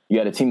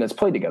a team that's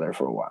played together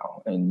for a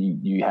while, and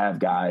you have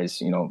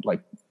guys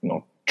like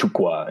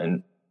Chukwa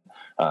and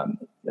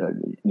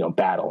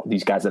Battle,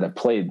 these guys that have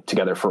played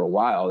together for a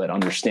while that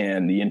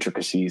understand the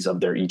intricacies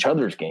of each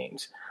other's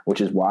games,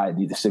 which is why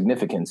the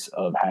significance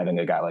of having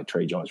a guy like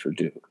Trey Jones for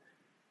Duke.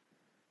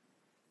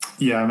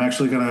 Yeah, I'm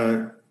actually going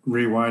to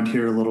rewind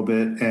here a little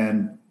bit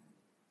and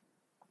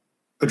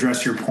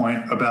address your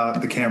point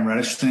about the Cam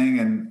Reddish thing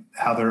and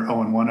how they're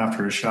 0-1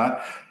 after a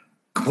shot.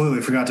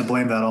 Completely forgot to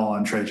blame that all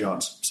on Trey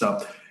Jones.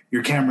 So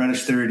your Cam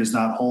Reddish theory does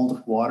not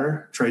hold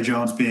water. Trey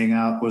Jones being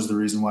out was the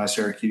reason why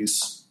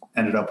Syracuse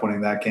ended up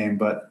winning that game.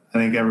 But I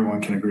think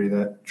everyone can agree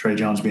that Trey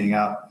Jones being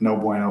out, no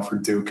bueno for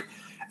Duke.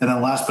 And then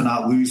last but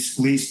not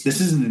least, this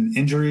isn't an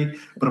injury,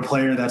 but a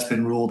player that's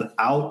been ruled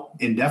out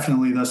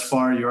indefinitely thus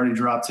far. You already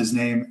dropped his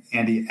name.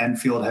 Andy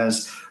Enfield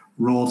has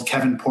ruled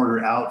Kevin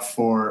Porter out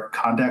for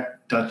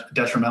conduct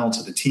detrimental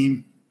to the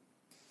team.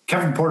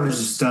 Kevin Porter's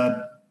a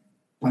stud.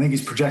 I think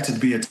he's projected to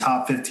be a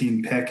top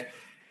 15 pick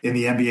in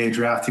the NBA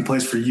draft. He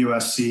plays for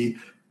USC.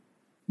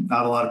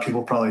 Not a lot of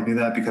people probably knew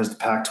that because the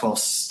Pac-12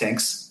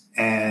 stinks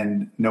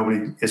and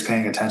nobody is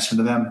paying attention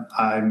to them.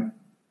 I'm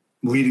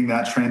leading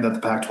that train that the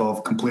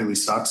Pac-12 completely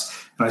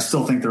sucks, and I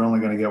still think they're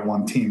only going to get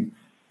one team.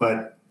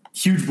 But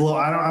huge blow.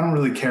 I don't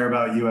really care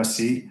about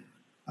USC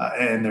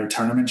and their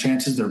tournament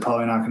chances. They're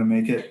probably not going to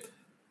make it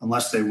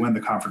unless they win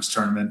the conference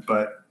tournament.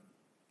 But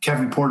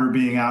Kevin Porter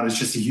being out is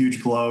just a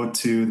huge blow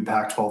to the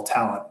Pac-12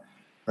 talent,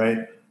 right?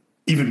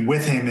 Even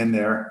with him in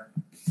there,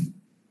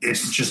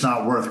 it's just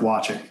not worth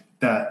watching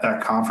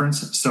that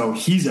conference. So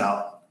he's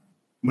out.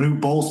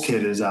 Manute Bol's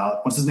kid is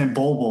out. What's his name?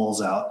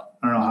 Bol's out.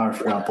 I don't know how I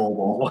forgot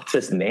Bol. What's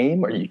his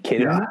name? Are you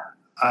kidding me?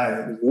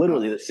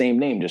 Literally the same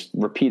name, just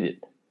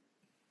repeated.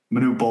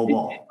 Manute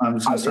Bol. I'm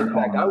just going to start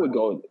calling him. I would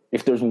go,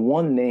 if there's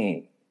one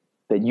name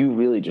that you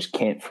really just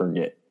can't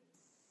forget.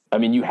 I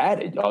mean, you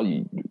had it.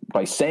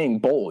 By saying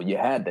Bol, you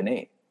had the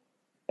name.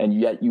 And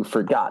yet you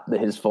forgot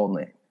his full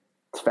name.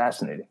 It's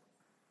fascinating.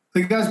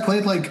 The guy's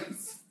played like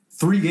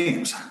 3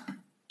 games.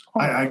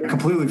 I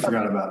completely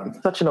forgot about him.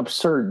 Such an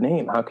absurd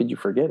name. How could you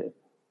forget it?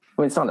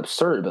 I mean, it's not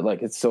absurd,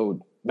 but it's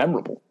so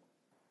memorable.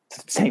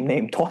 It's the same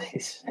name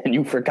twice, and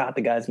you forgot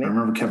the guy's name. I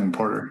remember Kevin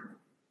Porter.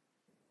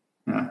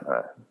 Yeah.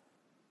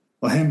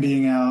 Well, him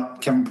being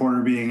out, Kevin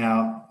Porter being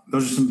out,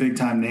 those are some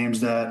big-time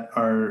names that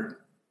are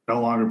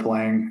no longer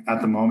playing at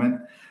the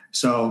moment.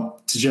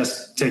 So to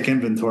just take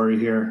inventory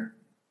here,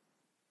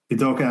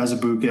 Udoka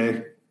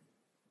Azubuike,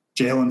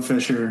 Jalen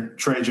Fisher,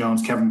 Trey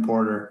Jones, Kevin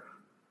Porter,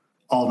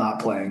 all not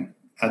playing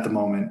at the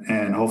moment,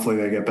 and hopefully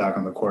they get back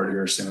on the court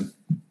here soon.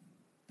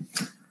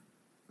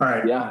 All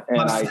right. Yeah,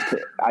 and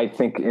I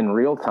think in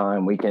real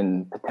time we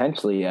can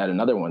potentially add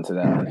another one to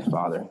that,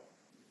 Father.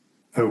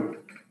 Who?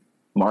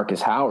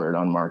 Marcus Howard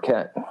on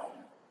Marquette.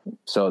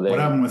 So what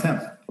happened with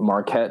him?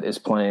 Marquette is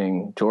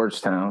playing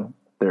Georgetown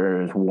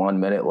There's 1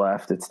 minute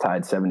left. It's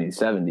tied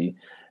 70-70.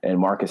 And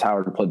Marcus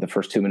Howard played the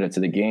first 2 minutes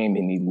of the game,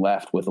 and he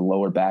left with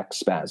lower back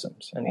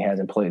spasms, and he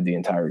hasn't played the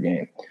entire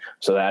game.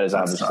 So that is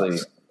obviously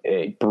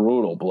a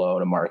brutal blow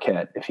to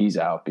Marquette if he's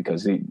out,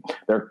 because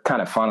they're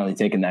kind of finally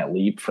taking that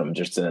leap from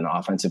just an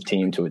offensive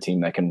team to a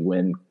team that can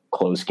win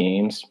close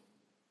games.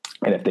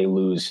 And if they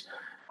lose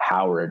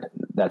Howard,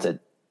 that's a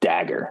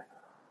dagger.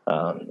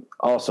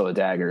 Also a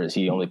dagger is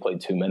he only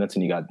played 2 minutes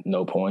and he got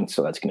no points,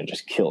 so that's going to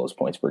just kill his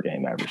points per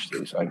game average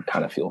too. So I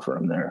kind of feel for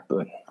him there,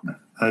 but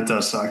that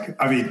does suck.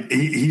 I mean,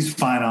 he's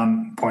fine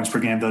on points per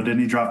game though. Didn't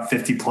he drop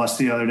 50 plus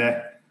the other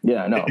day?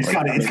 Yeah, no, it's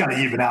got to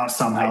even out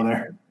somehow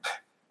there.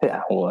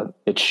 Yeah, well,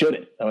 it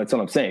shouldn't. That's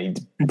what I'm saying.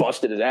 He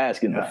busted his ass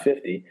getting to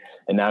 50,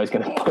 and now he's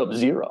going to put up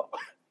 0.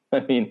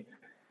 I mean,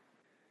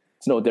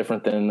 it's no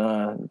different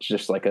than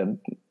just like a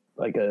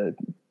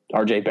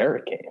RJ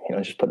Barrett game.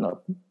 Just putting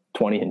up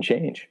 20 and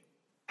change.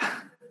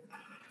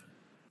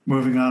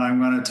 Moving on, I'm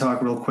going to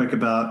talk real quick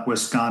about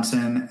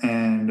Wisconsin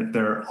and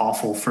their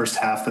awful first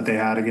half that they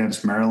had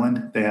against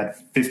Maryland. They had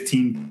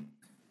 15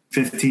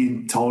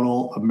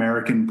 total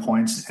American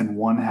points in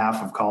one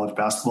half of college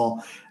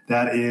basketball.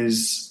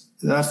 That's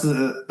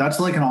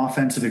like an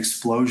offensive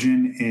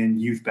explosion in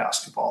youth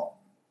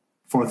basketball,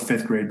 4th,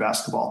 5th grade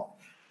basketball,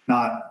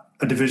 not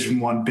a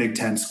Division I Big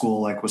Ten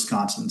school like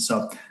Wisconsin.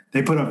 So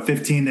they put up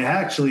 15. They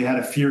actually had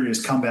a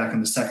furious comeback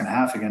in the second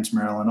half against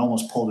Maryland,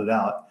 almost pulled it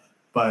out,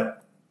 but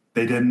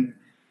they didn't.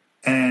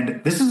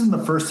 And this isn't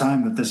the first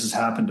time that this has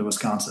happened to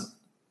Wisconsin.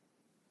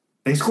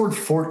 They scored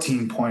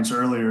 14 points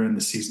earlier in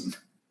the season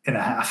in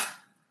a half.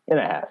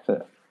 Yeah.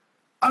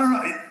 I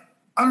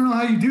don't know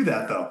how you do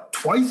that though.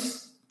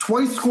 Twice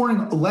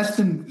scoring less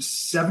than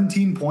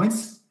 17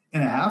 points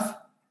in a half.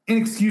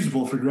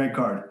 Inexcusable for Greg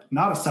Gard.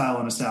 Not a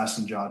silent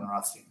assassin, John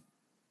Rothstein.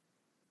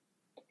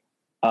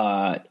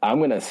 I'm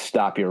going to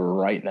stop you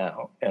right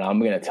now, and I'm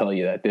going to tell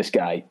you that this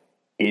guy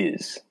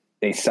is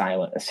a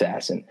silent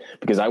assassin,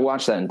 because I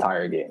watched that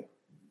entire game.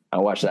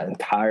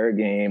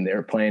 They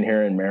were playing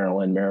here in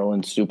Maryland.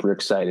 Maryland's super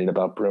excited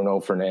about Bruno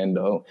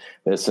Fernando,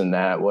 this and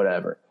that,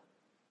 whatever.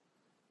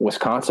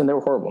 Wisconsin, they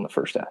were horrible in the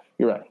first half.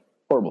 You're right.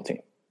 Horrible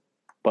team.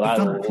 But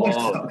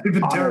they've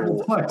been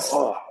terrible twice.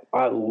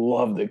 I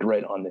love the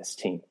grit on this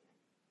team.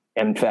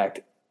 And in fact,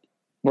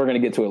 we're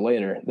going to get to it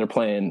later.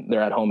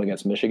 They're at home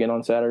against Michigan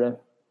on Saturday.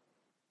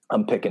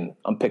 I'm picking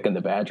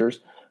the Badgers,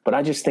 but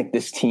I just think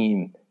this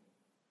team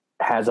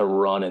has a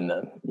run in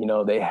them.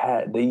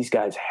 These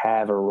guys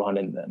have a run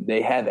in them.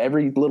 They have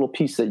every little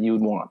piece that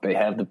you'd want. They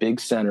have the big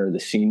center, the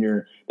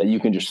senior, that you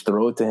can just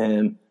throw it to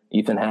him,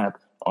 Ethan Happ,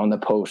 on the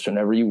post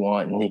whenever you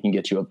want, and he can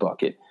get you a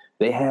bucket.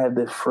 They have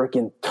the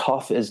freaking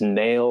tough as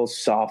nails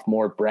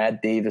sophomore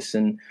Brad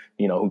Davison,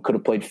 who could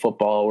have played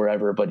football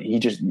wherever, but he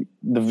just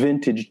the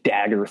vintage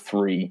dagger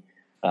 3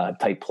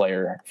 type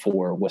player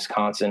for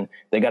Wisconsin.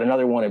 They got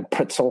another one in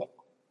Pritzel,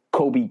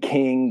 Kobe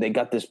King. They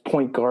got this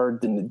point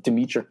guard,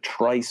 Demetric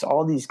Trice.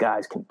 All these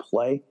guys can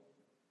play.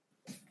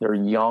 They're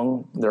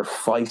young. They're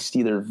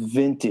feisty. They're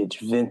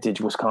vintage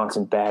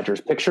Wisconsin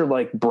Badgers. Picture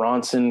like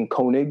Bronson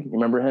Koenig. You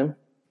remember him?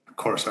 Of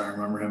course I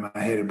remember him.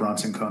 I hated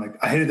Bronson Koenig.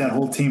 I hated that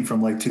whole team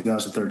from like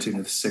 2013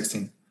 to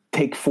 16.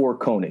 Take 4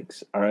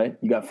 Koenigs, all right?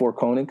 You got 4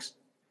 Koenigs?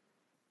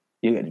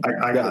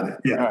 I got it.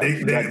 Yeah,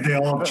 right. They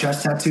all have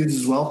chest tattoos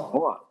as well?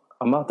 Hold on.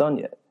 I'm not done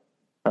yet.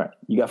 All right,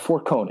 you got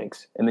 4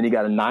 Koenigs, and then you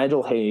got a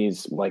Nigel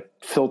Hayes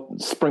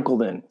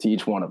sprinkled in to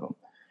each one of them.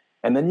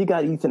 And then you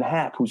got Ethan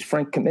Happ, who's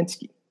Frank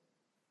Kaminsky.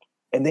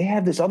 And they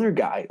have this other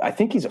guy, I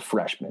think he's a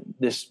freshman,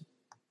 this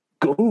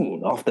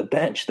goon off the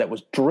bench that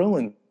was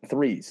drilling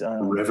threes.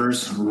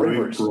 Rivers.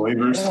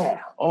 Yeah.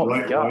 Oh,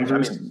 my God. I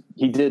mean,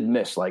 he did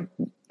miss like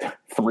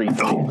 3. He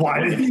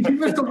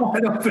missed a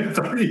wide open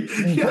 3.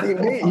 Yeah.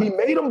 He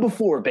made them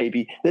before,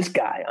 baby. This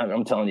guy,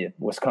 I'm telling you,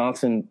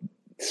 Wisconsin,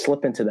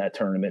 slip into that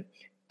tournament,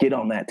 get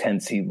on that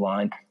 10 seed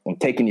line. I'm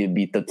taking you to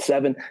beat the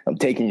 7. I'm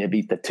taking you to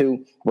beat the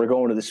 2. We're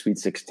going to the Sweet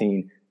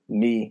 16,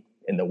 me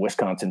and the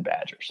Wisconsin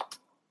Badgers.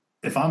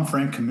 If I'm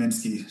Frank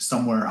Kaminsky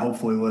somewhere,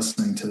 hopefully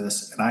listening to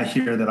this, and I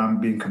hear that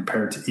I'm being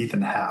compared to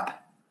Ethan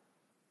Happ,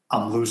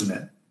 I'm losing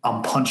it.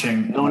 I'm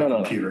punching my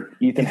computer.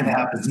 Ethan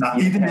Happ is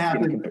not. Ethan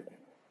Happ.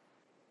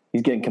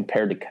 He's getting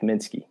compared to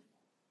Kaminsky.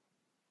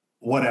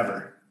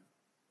 Whatever.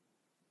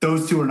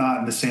 Those two are not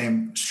in the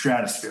same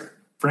stratosphere.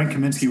 Frank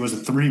Kaminsky was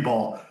a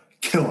 3-ball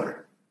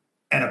killer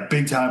and a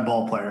big-time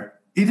ball player.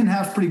 Ethan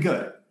Happ's pretty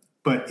good,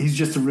 but he's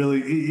just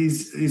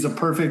he's a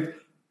perfect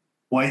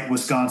white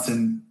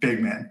Wisconsin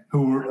big man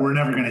who we're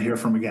never going to hear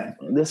from again.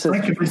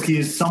 Frank Kaminsky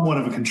is somewhat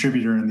of a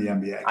contributor in the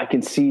NBA. I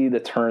can see the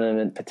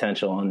tournament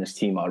potential on this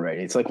team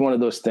already. It's like one of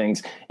those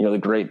things, the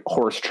great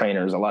horse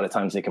trainers, a lot of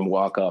times they can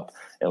walk up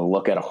and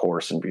look at a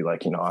horse and be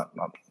like,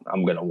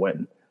 I'm going to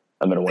win.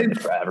 I'm going to win the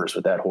Travers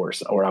with that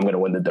horse, or I'm going to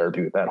win the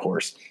Derby with that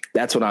horse.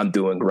 That's what I'm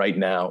doing right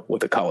now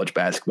with the college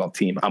basketball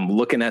team. I'm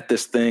looking at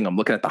this thing. I'm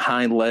looking at the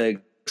hind leg.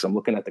 I'm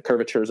looking at the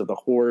curvatures of the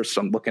horse.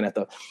 I'm looking at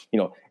the,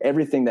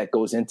 everything that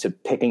goes into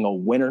picking a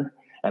winner.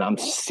 And I'm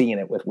seeing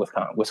it with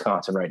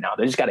Wisconsin right now.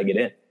 They just got to get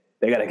in.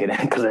 They got to get in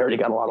because they already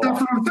got a lot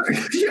of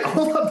losses. Yeah,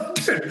 hold on.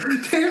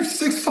 Dude, they have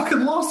 6 fucking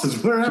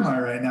losses. Where am I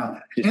right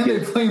now? And they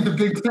play in the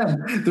Big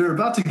Ten. They're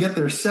about to get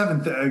their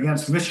 7th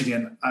against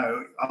Michigan.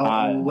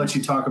 I'll let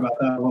you talk about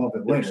that a little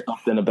bit later. There's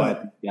something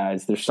about them,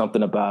 guys. There's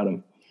something about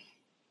them.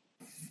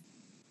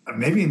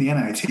 Maybe in the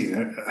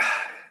NIT.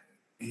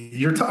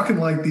 You're talking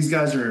like these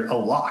guys are a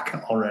lock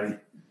already.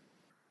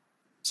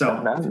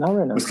 So, not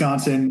right now.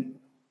 Wisconsin.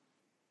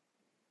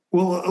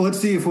 Well, let's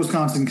see if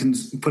Wisconsin can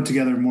put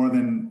together more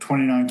than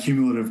 29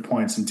 cumulative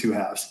points in 2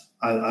 halves.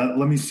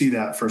 Let me see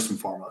that first and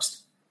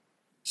foremost.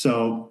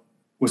 So,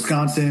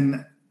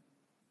 Wisconsin,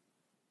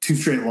 2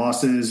 straight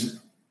losses,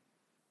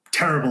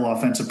 terrible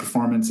offensive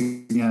performance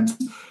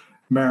against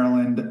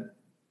Maryland.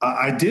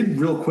 I did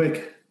real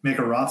quick make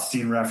a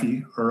Rothstein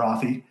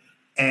Rothy,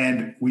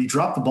 and we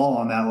dropped the ball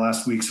on that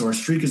last week, so our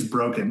streak is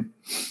broken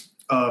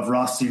of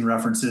Rothstein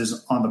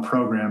references on the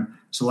program.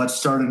 So let's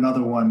start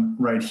another one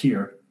right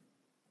here.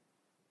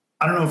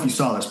 I don't know if you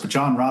saw this, but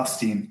John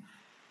Rothstein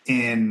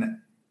in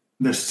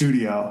the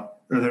studio,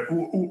 or I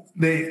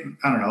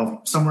don't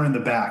know, somewhere in the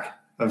back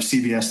of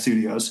CBS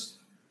Studios,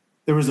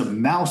 there was a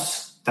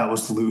mouse that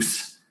was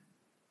loose,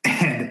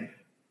 and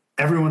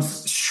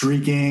everyone's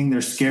shrieking.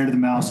 They're scared of the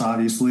mouse,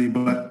 obviously,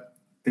 but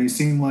they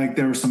seem like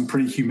there were some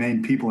pretty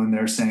humane people in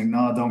there saying,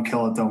 "No, don't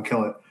kill it, don't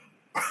kill it."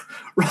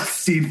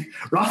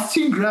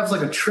 Rothstein grabs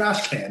like a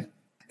trash can,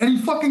 and he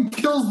fucking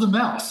kills the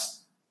mouse.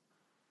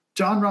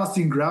 John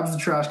Rothstein grabs the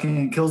trash can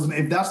and kills him.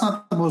 If that's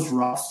not the most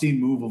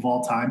Rothstein move of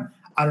all time,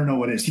 I don't know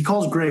what is. He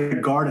calls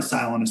Greg Gard a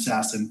silent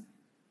assassin.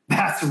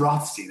 That's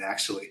Rothstein,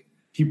 actually.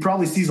 He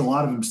probably sees a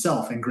lot of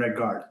himself in Greg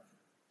Gard.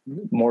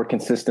 More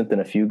consistent than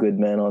a few good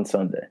men on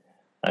Sunday.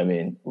 I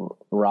mean,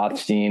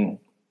 Rothstein,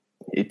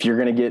 if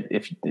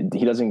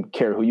he doesn't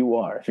care who you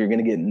are, if you're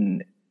going to get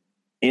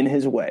in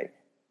his way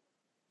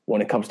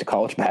when it comes to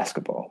college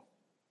basketball,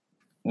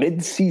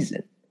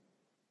 mid-season,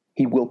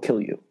 he will kill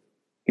you.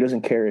 He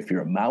doesn't care if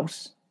you're a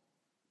mouse.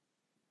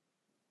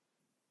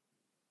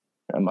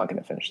 I'm not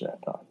going to finish that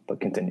thought, but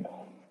continue.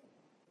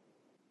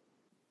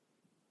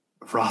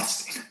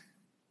 Rothstein.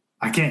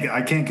 I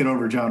can't get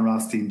over John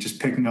Rothstein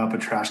just picking up a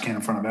trash can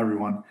in front of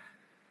everyone,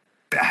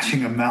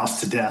 bashing a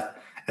mouse to death,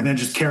 and then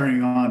just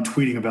carrying on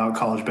tweeting about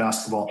college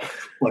basketball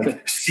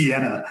like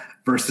Siena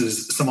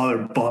versus some other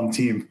bum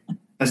team,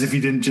 as if he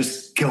didn't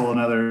just kill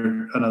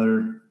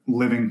another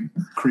living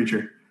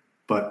creature.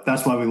 But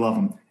that's why we love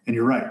him. And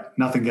you're right,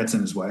 nothing gets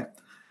in his way.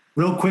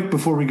 Real quick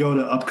before we go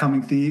to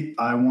upcoming theme,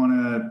 I want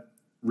to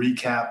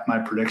recap my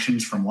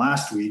predictions from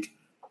last week.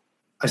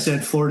 I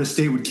said Florida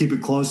State would keep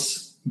it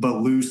close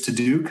but lose to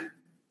Duke.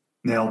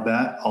 Nailed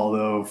that,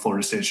 although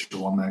Florida State should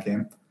have won that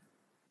game.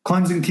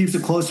 Clemson keeps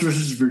it close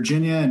versus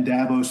Virginia, and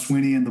Dabo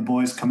Swinney and the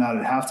boys come out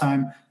at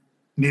halftime.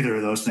 Neither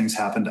of those things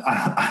happened.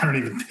 I don't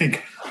even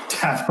think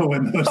Dabo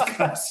and those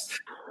guys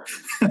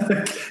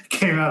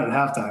came out at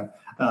halftime.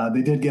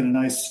 They did get a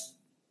nice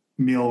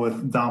meal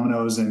with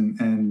Domino's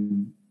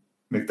and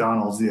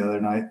McDonald's the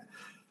other night,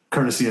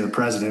 courtesy of the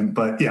president.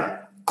 But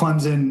yeah,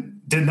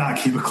 Clemson did not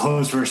keep it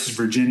close versus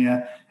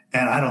Virginia,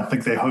 and I don't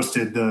think they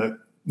hosted the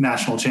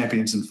national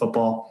champions in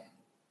football.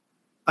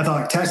 I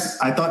thought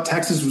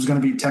Texas was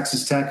going to beat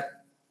Texas Tech.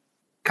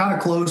 Kind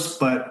of close,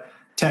 but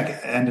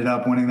Tech ended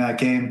up winning that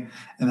game.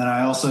 And then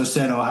I also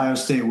said Ohio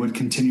State would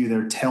continue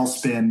their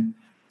tailspin,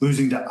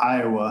 losing to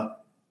Iowa.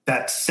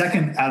 That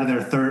second out of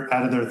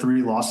their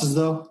 3 losses,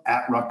 though,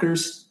 at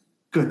Rutgers.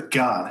 Good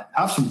God,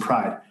 have some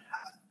pride.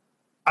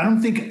 I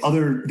don't think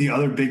the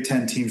other Big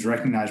Ten teams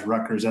recognize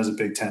Rutgers as a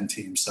Big Ten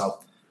team. So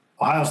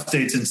Ohio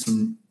State's in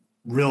some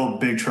real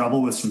big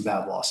trouble with some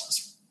bad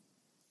losses.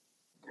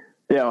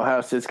 Yeah,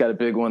 Ohio State's got a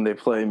big one. They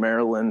play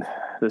Maryland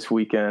this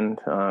weekend.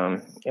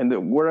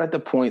 We're at the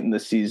point in the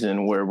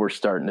season where we're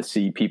starting to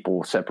see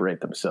people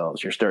separate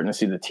themselves. You're starting to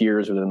see the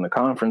tiers within the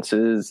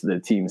conferences, the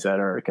teams that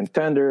are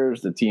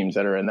contenders, the teams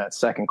that are in that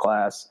second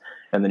class,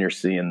 and then you're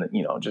seeing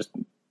just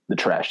the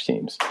trash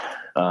teams.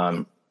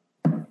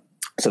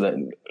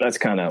 So that's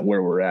kind of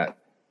where we're at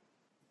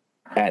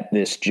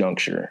this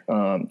juncture.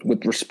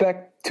 With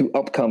respect to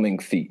upcoming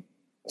feat.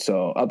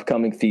 So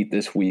upcoming feat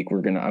this week,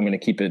 I'm going to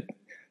keep it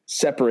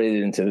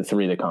separated into the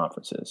 3 of the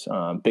conferences,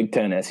 Big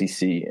Ten,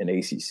 SEC, and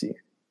ACC.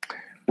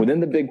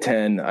 Within the Big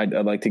Ten,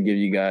 I'd like to give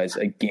you guys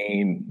a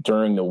game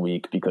during the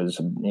week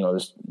because,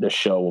 this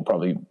show will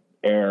probably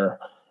air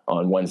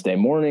on Wednesday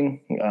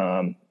morning.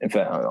 In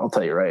fact, I'll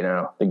tell you right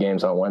now, the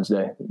games on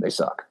Wednesday, they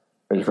suck.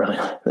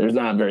 There's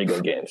not very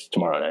good games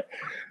tomorrow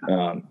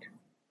night.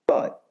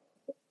 But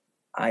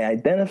I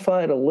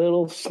identified a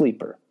little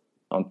sleeper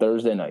on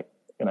Thursday night,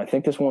 and I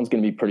think this one's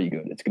going to be pretty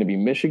good. It's going to be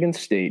Michigan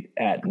State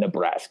at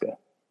Nebraska.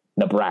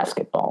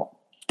 Nebraska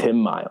ball. Tim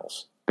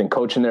Miles. Been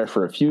coaching there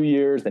for a few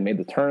years. They made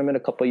the tournament a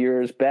couple of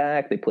years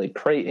back. They played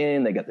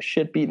Creighton. They got the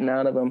shit beaten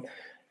out of them.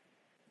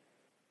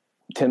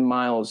 Tim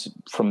Miles,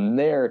 from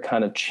there,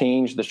 kind of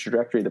changed the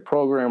trajectory of the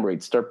program where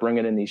he'd start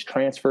bringing in these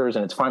transfers,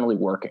 and it's finally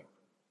working.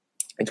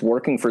 It's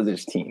working for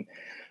this team.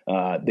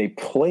 They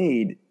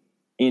played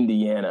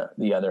Indiana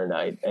the other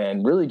night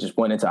and really just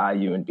went into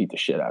IU and beat the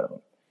shit out of them.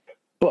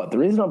 But the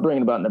reason I'm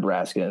bringing about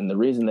Nebraska and the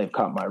reason they've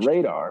caught my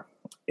radar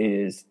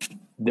is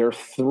their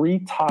 3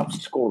 top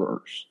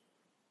scorers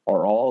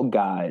are all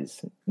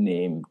guys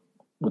named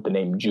with the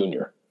name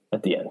Junior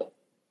at the end.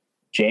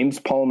 James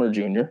Palmer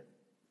Jr.,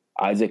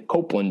 Isaac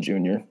Copeland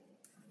Jr.,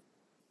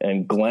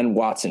 and Glenn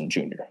Watson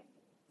Jr.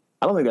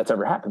 I don't think that's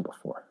ever happened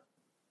before.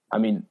 I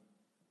mean,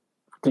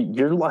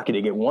 you're lucky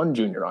to get 1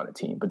 junior on a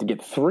team, but to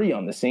get 3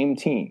 on the same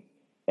team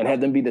and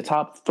have them be the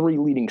top 3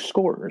 leading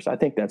scorers, I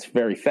think that's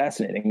very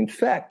fascinating. In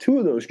fact, 2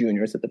 of those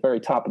juniors at the very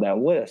top of that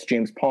list,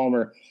 James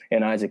Palmer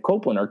and Isaac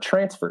Copeland, are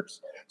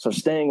transfers. So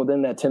staying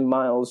within that Tim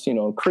Miles,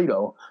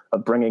 credo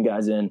of bringing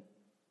guys in,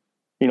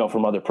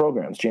 from other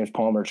programs. James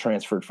Palmer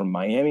transferred from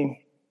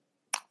Miami.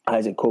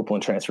 Isaac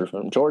Copeland transferred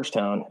from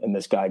Georgetown. And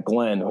this guy,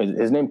 Glenn,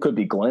 his name could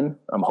be Glenn.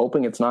 I'm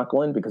hoping it's not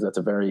Glenn because that's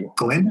a very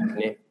Glenn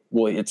name.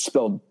 Well, it's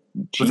spelled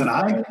with an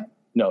I?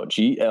 No,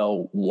 Glynn.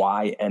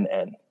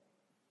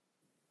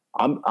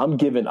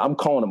 I'm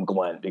calling him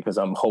Glenn because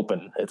I'm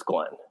hoping it's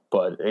Glenn,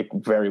 but it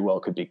very well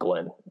could be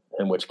Glenn,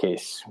 in which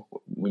case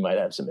we might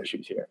have some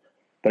issues here.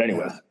 But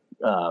anyways,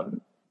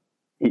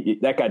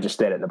 that guy just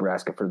stayed at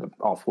Nebraska for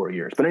all 4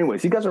 years. But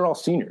anyways, these guys are all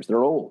seniors.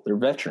 They're old. They're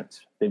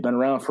veterans. They've been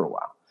around for a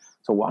while.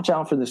 So watch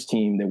out for this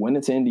team. They went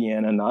into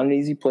Indiana, not an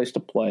easy place to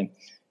play,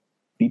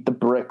 beat the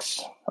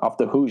bricks off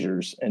the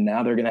Hoosiers, and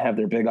now they're going to have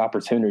their big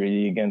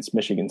opportunity against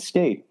Michigan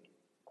State,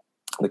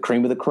 the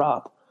cream of the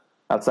crop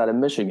outside of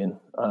Michigan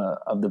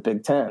of the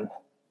Big Ten.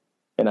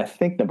 And I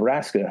think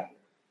Nebraska,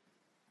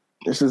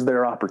 this is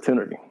their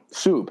opportunity.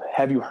 Sub,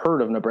 have you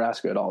heard of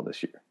Nebraska at all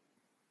this year?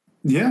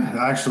 Yeah,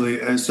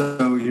 actually.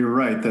 So you're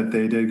right that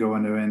they did go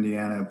into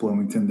Indiana,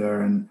 Bloomington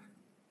there, and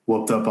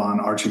whooped up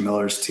on Archie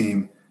Miller's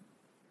team.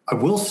 I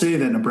will say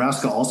that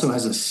Nebraska also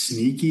has a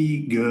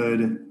sneaky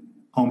good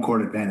home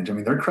court advantage. I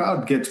mean, their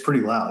crowd gets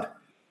pretty loud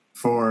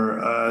for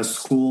a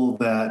school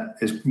that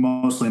is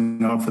mostly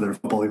known for their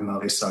football, even though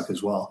they suck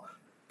as well.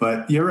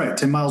 But you're right.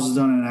 Tim Miles has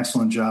done an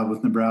excellent job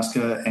with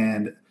Nebraska,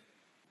 and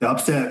the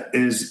upset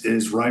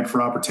is ripe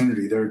for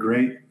opportunity. They're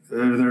great.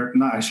 They're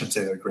not. I shouldn't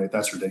say they're great.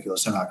 That's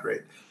ridiculous. They're not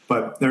great,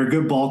 but they're a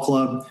good ball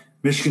club.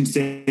 Michigan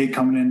State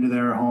coming into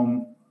their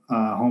home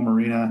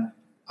arena.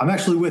 I'm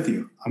actually with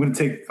you. I'm going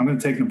to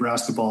take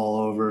Nebraska ball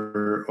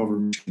over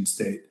Michigan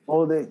State.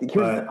 Well,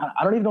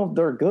 I don't even know if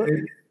they're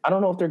good. I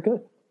don't know if they're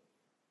good.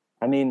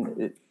 I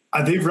mean,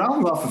 they've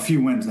rounded off a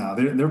few wins now.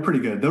 They're pretty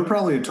good. They're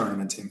probably a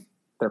tournament team.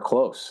 They're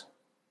close.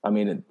 I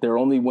mean, their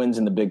only wins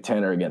in the Big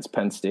Ten are against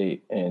Penn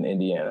State and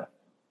Indiana.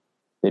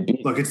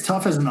 Look, it's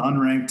tough as an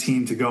unranked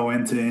team to go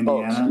into Indiana.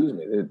 Oh, excuse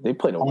me. They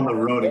played on the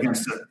road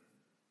against it.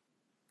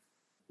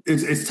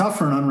 It's tough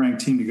for an unranked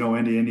team to go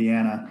into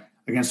Indiana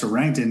against a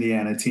ranked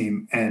Indiana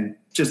team and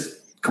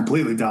just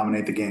completely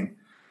dominate the game.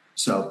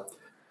 So,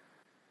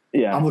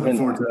 yeah, I'm looking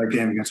forward to that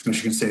game against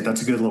Michigan State.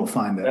 That's a good little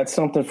find there. That's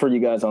something for you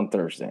guys on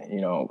Thursday.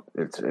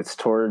 It's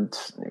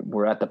towards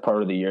we're at the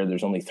part of the year.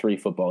 There's only 3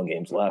 football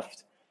games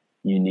left.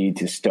 You need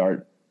to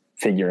start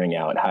figuring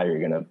out how you're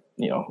going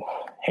to,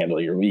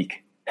 handle your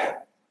week.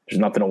 There's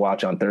nothing to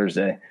watch on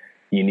Thursday.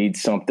 You need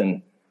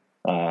something.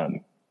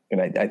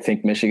 And I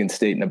think Michigan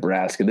State,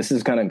 Nebraska, this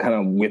is kind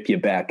of whip you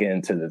back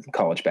into the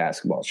college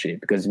basketball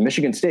shape, because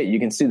Michigan State, you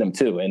can see them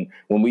too. And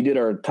when we did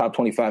our top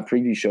 25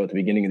 preview show at the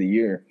beginning of the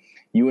year,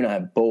 you and I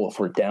both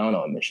were down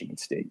on Michigan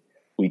State.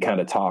 We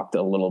kind of talked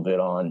a little bit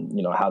on,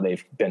 how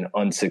they've been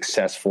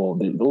unsuccessful,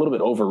 a little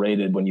bit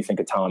overrated when you think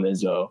of Tom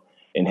Izzo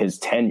in his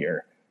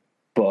tenure.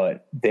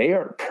 But they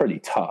are pretty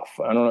tough.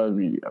 I don't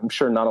know. I'm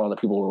sure not a lot of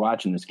people were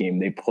watching this game.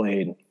 They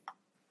played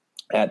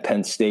at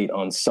Penn State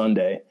on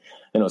Sunday,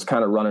 and it was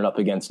kind of running up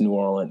against New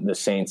Orleans, the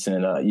Saints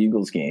and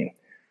Eagles game.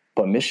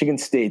 But Michigan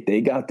State, they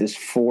got this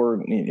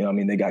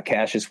they got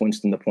Cassius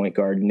Winston, the point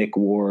guard, Nick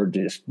Ward,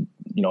 just,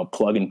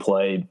 plug and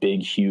play,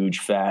 big, huge,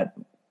 fat,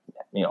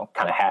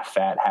 kind of half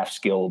fat, half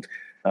skilled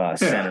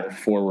center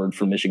forward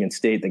for Michigan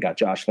State. They got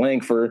Josh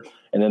Langford,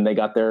 and then they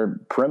got their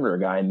perimeter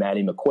guy,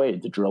 Matty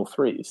McQuaid, to drill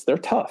threes. They're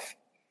tough.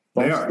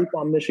 Don't sleep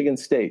on Michigan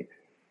State.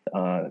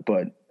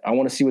 But I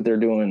want to see what they're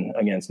doing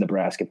against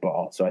Nebraska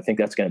ball. So I think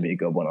that's going to be a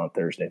good one on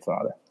Thursday,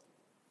 Father.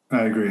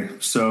 I agree.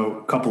 So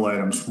a couple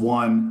items.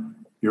 One,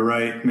 you're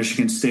right.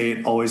 Michigan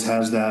State always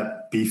has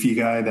that beefy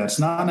guy that's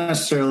not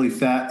necessarily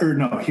fat. Or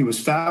no, he was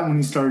fat when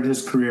he started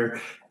his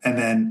career and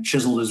then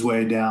chiseled his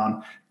way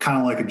down, kind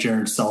of like a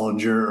Jared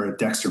Sullinger or a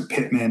Dexter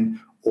Pittman,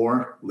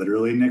 or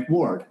literally Nick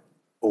Ward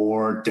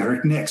or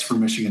Derek Nix for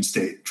Michigan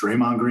State,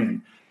 Draymond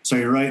Green. So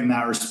you're right in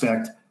that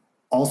respect.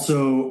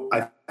 Also,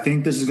 I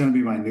think this is going to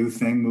be my new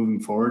thing moving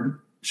forward,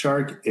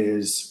 Shark,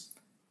 is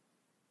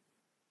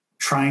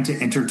trying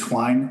to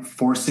intertwine,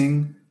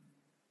 forcing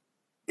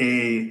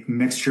a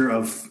mixture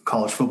of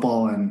college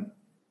football and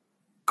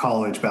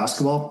college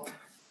basketball.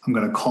 I'm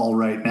going to call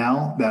right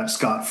now that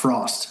Scott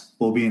Frost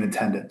will be in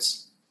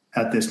attendance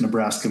at this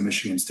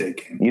Nebraska-Michigan State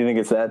game. You think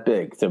it's that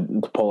big to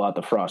pull out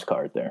the Frost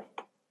card there?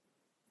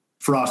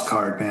 Frost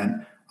card,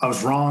 man. I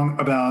was wrong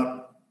about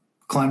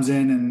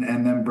Clemson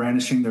and them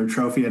brandishing their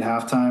trophy at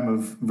halftime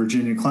of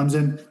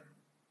Virginia-Clemson.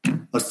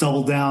 Let's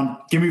double down.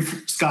 Give me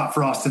Scott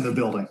Frost in the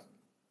building.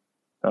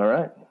 All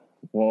right.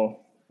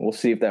 Well, We'll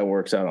see if that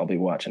works out. I'll be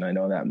watching. I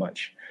know that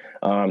much.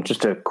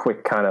 Just a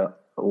quick kind of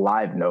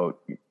live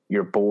note.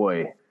 Your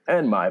boy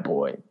and my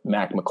boy,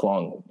 Mac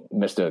McClung,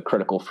 missed a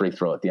critical free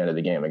throw at the end of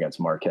the game against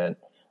Marquette,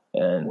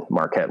 and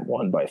Marquette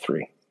won by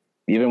 3,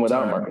 even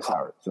without Marcus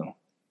Howard. So,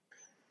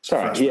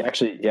 sorry, he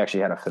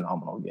actually had a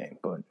phenomenal game,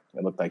 but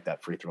it looked like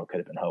that free throw could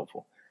have been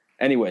helpful.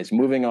 Anyways,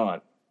 moving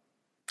on.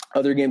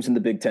 Other games in the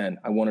Big Ten,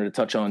 I wanted to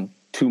touch on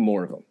 2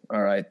 more of them.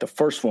 All right, the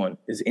first one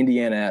is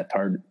Indiana at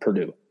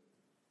Purdue.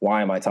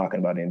 Why am I talking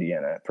about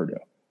Indiana at Purdue?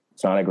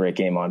 It's not a great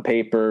game on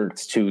paper.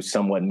 It's 2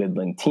 somewhat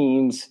middling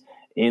teams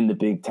in the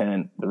Big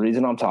Ten. The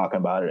reason I'm talking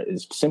about it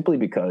is simply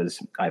because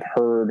I've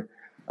heard,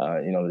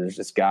 there's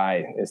this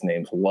guy, his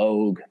name's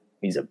Logue.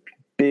 He's a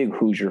big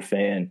Hoosier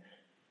fan,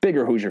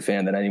 bigger Hoosier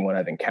fan than anyone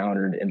I've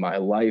encountered in my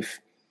life.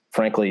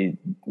 Frankly,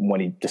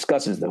 when he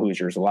discusses the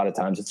Hoosiers, a lot of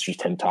times it's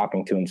just him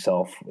talking to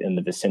himself in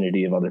the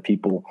vicinity of other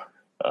people.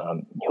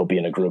 He'll be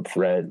in a group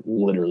thread,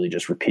 literally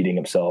just repeating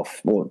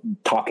himself, or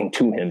talking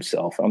to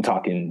himself. I'm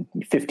talking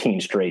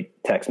 15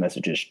 straight text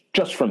messages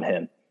just from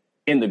him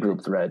in the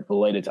group thread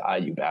related to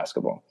IU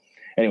basketball.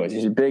 Anyways,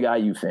 he's a big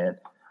IU fan.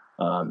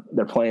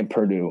 They're playing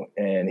Purdue,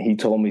 and he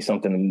told me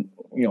something,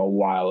 a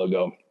while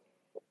ago.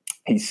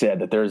 He said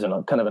that there's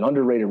kind of an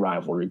underrated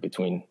rivalry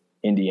between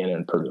Indiana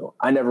and Purdue.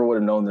 I never would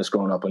have known this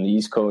growing up on the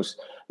East Coast.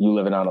 You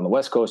living out on the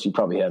West Coast, you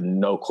probably have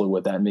no clue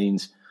what that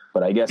means.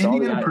 But I guess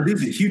Indiana and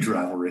Purdue's a huge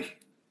rivalry.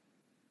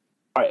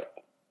 All right.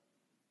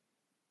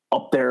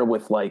 Up there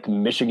with like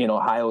Michigan,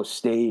 Ohio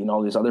State, and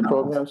all these other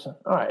programs. All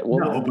right. Well,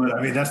 no, but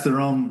I mean that's their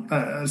own.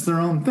 It's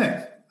their own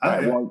thing.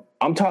 Well,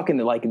 I'm talking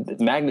like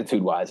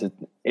magnitude wise,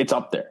 it's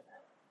up there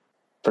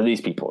for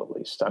these people at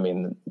least. I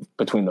mean,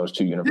 between those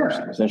 2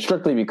 universities, and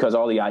strictly because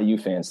all the IU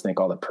fans think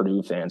all the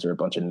Purdue fans are a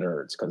bunch of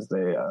nerds because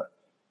they,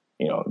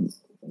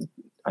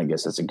 I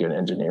guess it's a good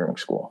engineering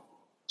school.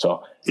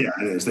 So yeah,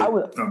 it is.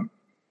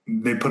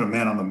 They put a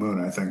man on the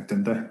moon, I think,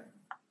 didn't they?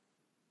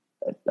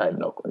 I have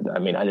no clue. I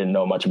mean, I didn't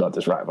know much about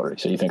this rivalry.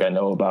 So you think I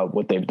know about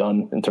what they've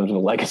done in terms of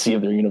the legacy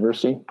of their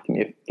university?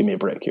 Give me a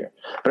break here.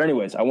 But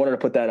anyways, I wanted to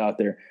put that out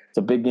there. It's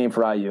a big game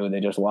for IU. They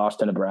just lost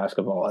to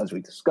Nebraska ball, as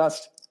we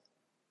discussed.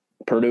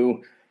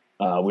 Purdue,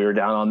 we were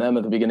down on them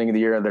at the beginning of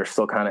the year. They're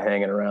still kind of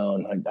hanging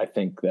around. I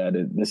think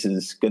that this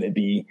is going to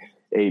be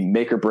a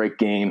make or break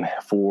game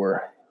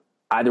for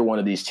either one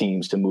of these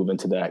teams to move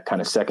into that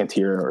kind of second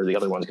tier, or the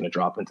other one's going to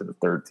drop into the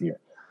third tier,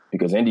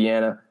 because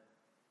Indiana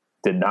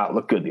did not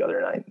look good the other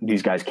night.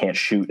 These guys can't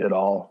shoot at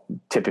all.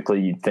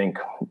 Typically, you'd think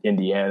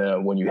Indiana,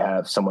 when you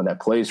have someone that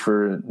plays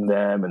for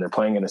them and they're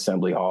playing in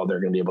Assembly Hall, they're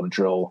going to be able to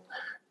drill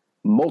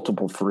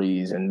multiple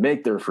threes and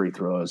make their free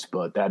throws,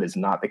 but that is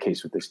not the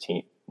case with this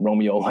team.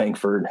 Romeo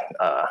Langford,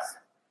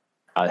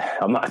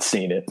 I'm not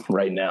seeing it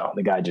right now.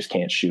 The guy just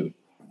can't shoot.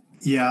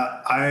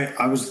 Yeah,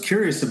 I was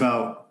curious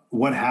about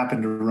what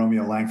happened to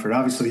Romeo Langford.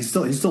 Obviously, he's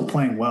still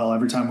playing well.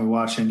 Every time we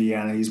watch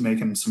Indiana, he's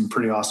making some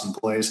pretty awesome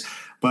plays.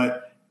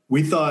 But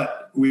we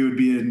thought we would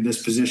be in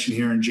this position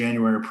here in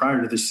January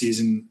prior to the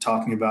season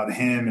talking about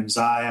him and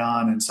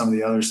Zion and some of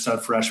the other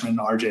stud freshmen,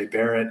 RJ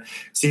Barrett. It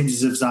seems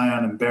as if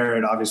Zion and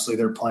Barrett, obviously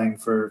they're playing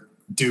for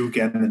Duke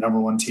and the number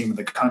 1 team in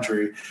the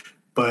country.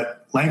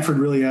 But Langford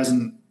really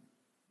hasn't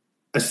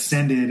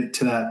ascended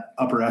to that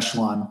upper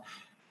echelon.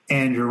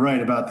 And you're right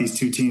about these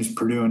 2 teams,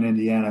 Purdue and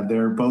Indiana.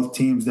 They're both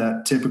teams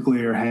that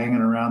typically are hanging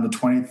around the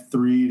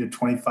 23 to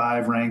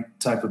 25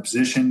 ranked type of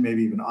position,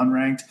 maybe even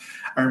unranked.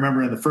 I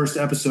remember in the first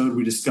episode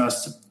we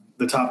discussed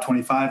the top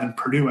 25, and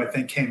Purdue, I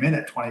think, came in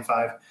at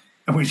 25,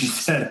 and we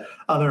just said,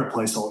 oh, they're a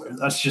placeholder.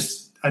 That's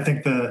just – I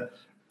think the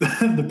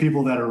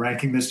people that are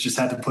ranking this just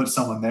had to put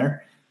someone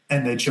there,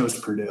 and they chose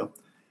Purdue.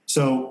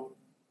 So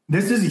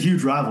this is a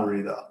huge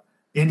rivalry, though.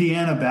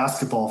 Indiana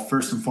basketball,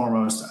 first and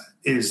foremost,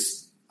 is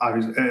 –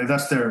 obviously,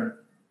 that's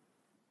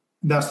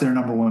their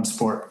number 1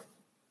 sport.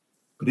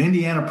 But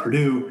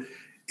Indiana-Purdue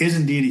is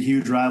indeed a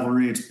huge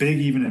rivalry. It's big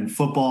even in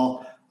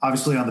football.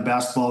 Obviously, on the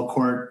basketball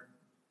court,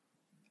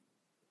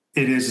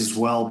 it is as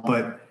well.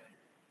 But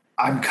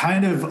I'm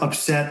kind of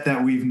upset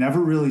that we've never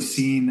really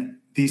seen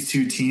these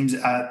 2 teams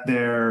at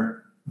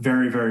their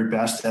very, very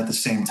best at the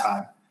same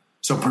time.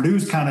 So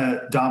Purdue's kind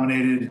of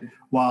dominated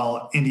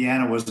while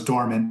Indiana was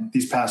dormant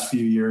these past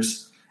few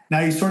years. Now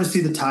you sort of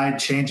see the tide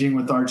changing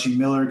with Archie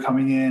Miller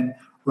coming in,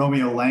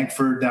 Romeo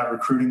Langford, that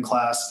recruiting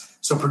class.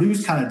 So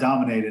Purdue's kind of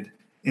dominated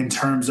in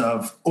terms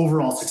of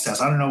overall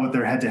success. I don't know what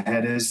their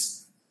head-to-head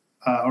is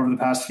over the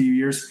past few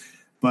years,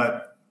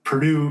 but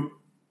Purdue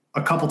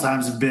a couple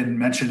times have been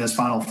mentioned as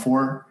Final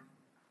Four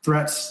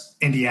threats.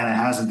 Indiana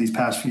hasn't these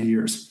past few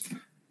years.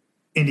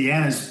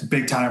 Indiana's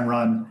big-time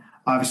run,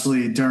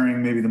 obviously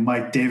during maybe the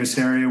Mike Davis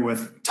area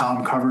with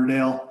Tom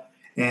Coverdale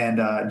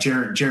and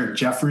Jared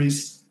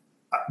Jeffries.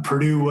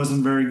 Purdue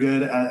wasn't very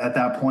good at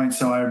that point,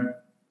 so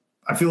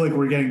I feel like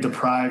we're getting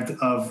deprived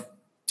of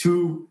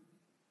 2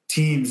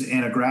 teams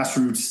in a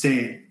grassroots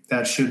state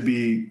that should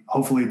be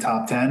hopefully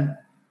top 10,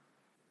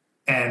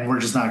 and we're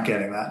just not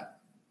getting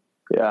that.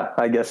 Yeah,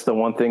 I guess the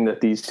one thing that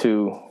these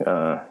 2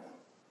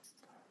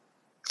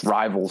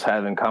 rivals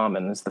have in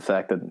common is the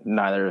fact that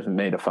neither has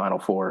made a Final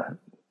Four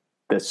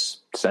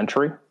this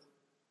century. Is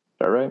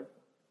that right?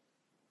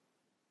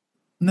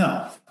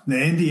 No.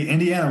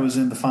 Indiana was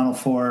in the Final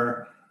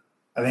Four,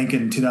 I think,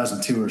 in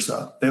 2002 or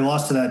so. They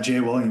lost to that Jay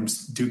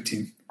Williams Duke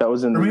team. That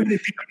was in. Or maybe they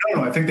beat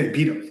them. No, I think they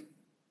beat them.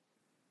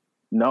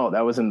 No,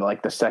 that was in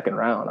like the second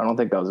round. I don't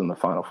think that was in the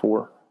Final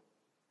Four.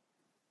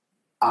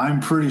 I'm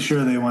pretty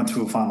sure they went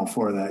to a Final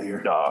Four that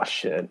year. Oh,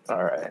 shit.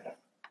 All right.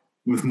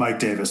 With Mike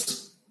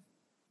Davis.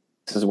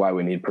 This is why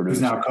we need producers.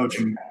 Who's now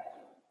coaching.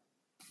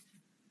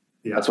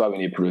 Yeah. That's why we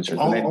need producers.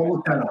 I'll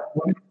look that up.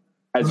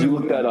 As you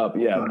look that up,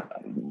 yeah,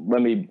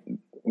 let me,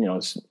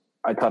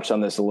 I touched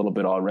on this a little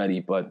bit already,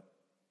 but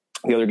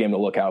the other game to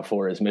look out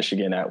for is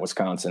Michigan at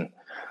Wisconsin.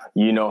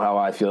 You know how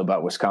I feel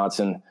about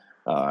Wisconsin.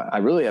 I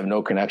really have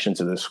no connection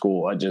to this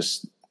school. I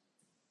just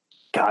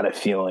got a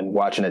feeling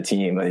watching a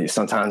team.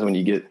 Sometimes when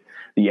you get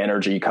the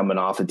energy coming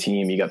off a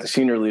team, you got the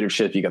senior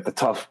leadership, you got the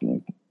tough,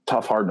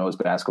 hard-nosed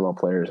basketball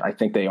players. I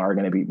think they are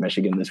going to beat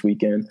Michigan this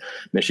weekend.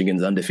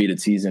 Michigan's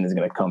undefeated season is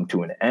going to come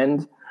to an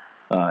end.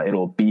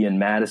 It'll be in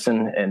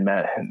Madison, and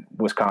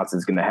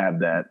Wisconsin's going to have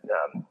that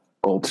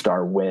Gold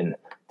Star win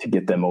to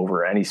get them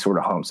over any sort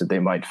of humps that they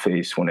might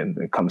face when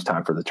it comes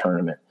time for the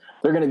tournament.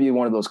 They're going to be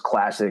one of those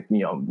classic,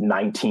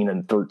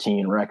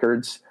 19-13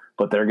 records,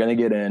 but they're going to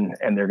get in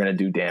and they're going to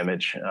do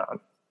damage.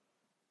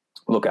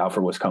 Look out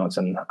for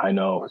Wisconsin. I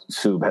know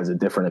Sub has a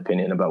different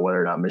opinion about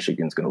whether or not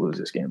Michigan's going to lose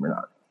this game or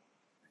not.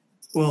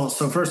 Well,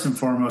 so first and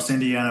foremost,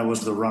 Indiana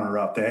was the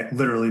runner-up. They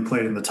literally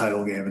played in the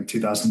title game in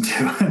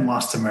 2002 and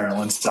lost to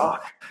Maryland. So,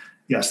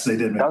 yes, they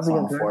did make the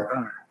Final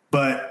Four.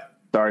 But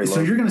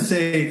so you're going to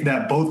say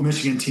that both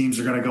Michigan teams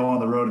are going to go on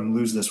the road and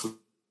lose this week?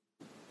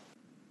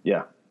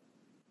 Yeah.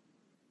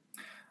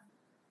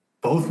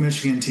 Both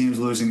Michigan teams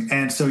losing.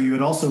 And so you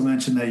had also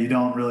mentioned that you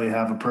don't really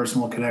have a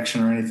personal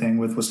connection or anything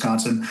with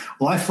Wisconsin.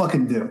 Well, I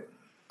fucking do.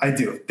 I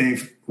do.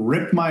 They've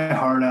ripped my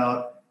heart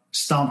out,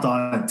 stomped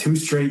on it 2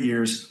 straight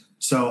years.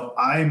 So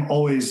I'm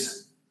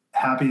always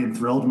happy and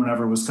thrilled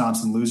whenever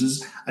Wisconsin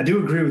loses. I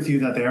do agree with you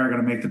that they are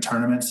going to make the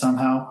tournament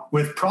somehow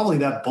with probably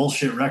that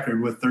bullshit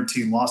record with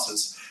 13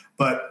 losses.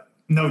 But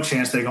no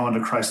chance they go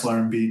into Chrysler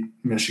and beat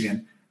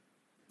Michigan.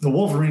 The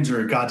Wolverines are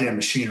a goddamn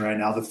machine right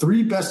now. The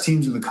 3 best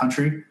teams in the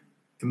country,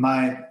 in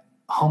my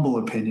humble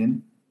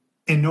opinion,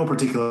 in no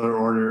particular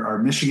order, are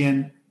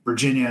Michigan,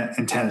 Virginia,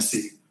 and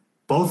Tennessee.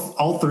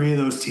 All 3 of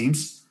those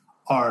teams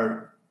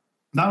are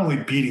not only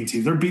beating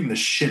teams, they're beating the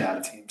shit out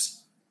of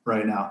teams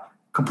right now,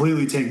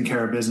 completely taking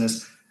care of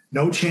business.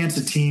 No chance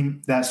a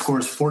team that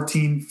scores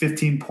 14,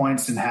 15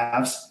 points in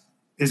halves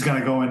is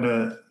going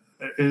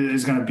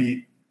to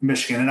beat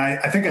Michigan. And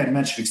I think I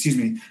mentioned,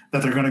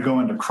 that they're going to go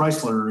into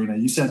Chrysler Arena.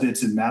 You said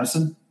it's in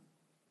Madison?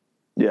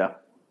 Yeah.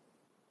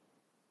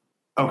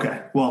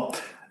 Okay. Well,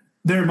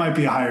 there might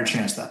be a higher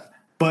chance then.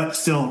 But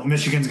still,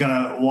 Michigan's going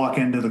to walk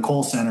into the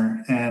Kohl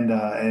Center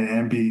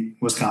and beat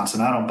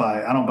Wisconsin. I don't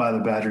buy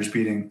the Badgers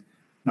beating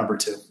number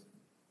 2.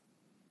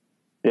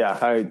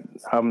 Yeah,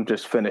 I'm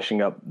just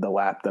finishing up the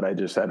lap that I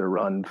just had to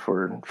run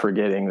for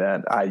forgetting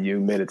that IU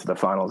made it to the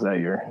finals that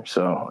year.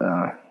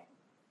 So,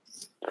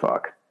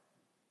 fuck.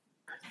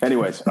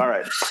 Anyways, all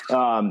right.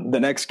 The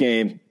next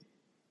game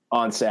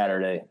on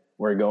Saturday,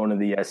 we're going to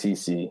the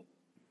SEC.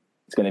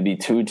 It's going to be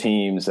 2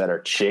 teams that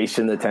are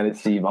chasing the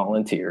Tennessee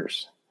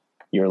Volunteers.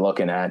 You're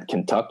looking at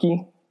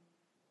Kentucky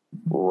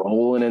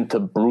rolling into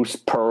Bruce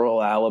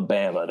Pearl,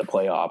 Alabama to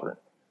play Auburn.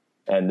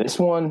 And this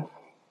one,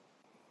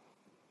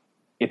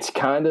 it's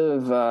kind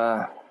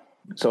of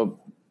so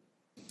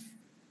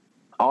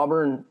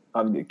Auburn,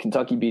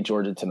 Kentucky beat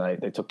Georgia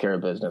tonight. They took care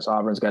of business.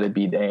 Auburn's got to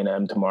beat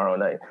A&M tomorrow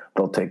night.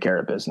 They'll take care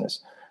of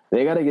business.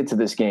 They got to get to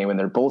this game, and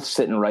they're both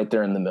sitting right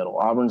there in the middle.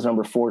 Auburn's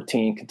number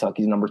 14,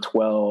 Kentucky's number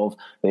 12.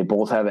 They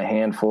both have a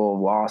handful of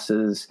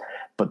losses,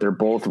 but they're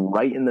both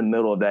right in the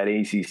middle of that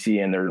ACC,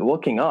 and they're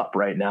looking up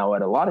right now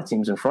at a lot of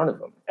teams in front of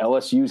them.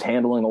 LSU's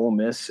handling Ole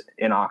Miss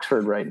in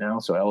Oxford right now,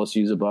 so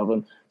LSU's above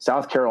them.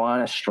 South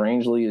Carolina,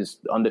 strangely, is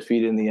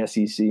undefeated in the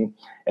SEC.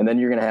 And then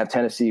you're going to have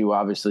Tennessee, who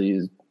obviously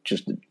is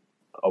just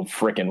a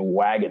freaking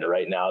wagon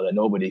right now that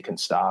nobody can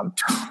stop.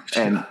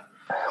 And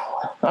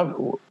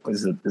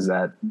is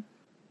that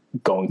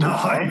going to? No,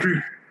 I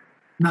agree.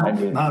 No, I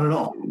mean, not at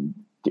all.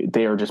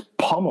 They are just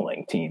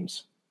pummeling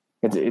teams.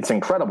 It's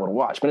incredible to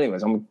watch. But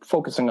anyways, I'm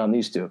focusing on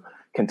these 2,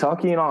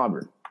 Kentucky and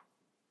Auburn.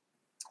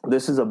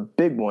 This is a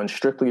big one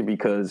strictly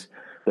because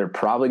they're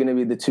probably going to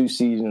be the 2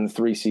 seed and the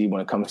 3 seed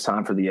when it comes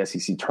time for the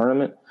SEC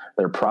tournament.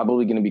 They're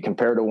probably going to be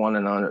compared to one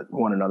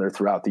another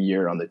throughout the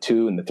year on the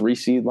 2 and the 3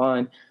 seed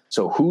line.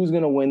 So who's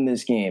going to win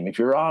this game? If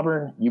you're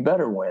Auburn, you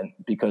better win,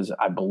 because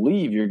I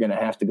believe you're going to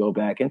have to go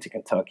back into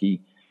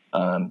Kentucky.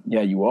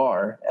 You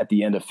are at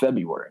the end of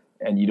February,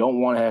 and you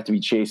don't want to have to be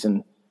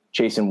chasing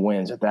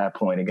wins at that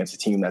point against a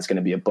team that's going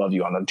to be above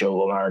you on the Joe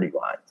Lunardi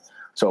line.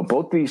 So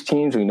both these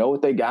teams, we know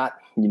what they got.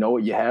 You know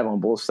what you have on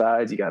both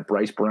sides. You got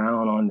Bryce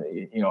Brown on,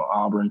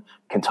 Auburn.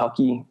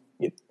 Kentucky,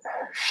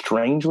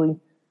 strangely,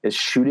 is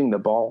shooting the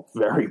ball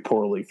very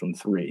poorly from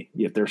 3,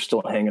 yet they're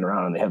still hanging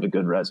around and they have a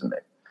good resume.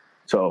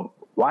 So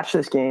watch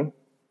this game,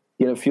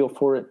 get a feel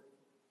for it,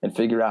 and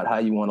figure out how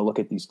you want to look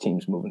at these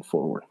teams moving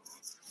forward.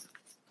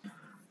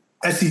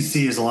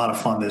 SEC is a lot of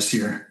fun this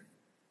year.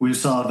 We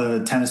saw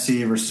the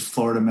Tennessee versus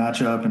Florida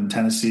matchup, and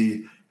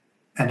Tennessee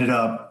ended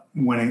up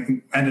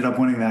winning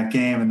that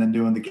game and then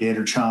doing the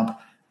Gator Chomp.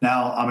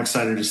 Now I'm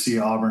excited to see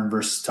Auburn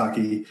versus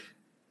Kentucky.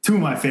 Two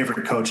of my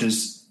favorite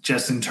coaches,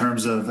 just in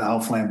terms of how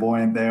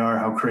flamboyant they are,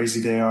 how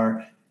crazy they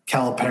are.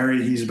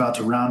 Calipari, he's about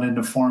to round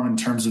into form in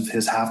terms of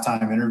his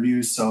halftime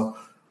interviews. So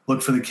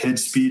look for the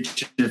kid's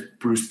speech if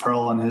Bruce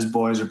Pearl and his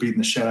boys are beating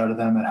the shit out of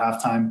them at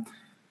halftime.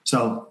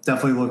 So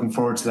definitely looking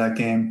forward to that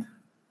game.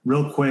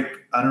 Real quick,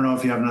 I don't know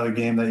if you have another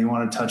game that you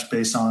want to touch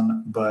base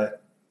on,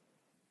 but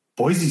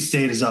Boise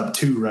State is up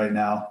 2 right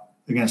now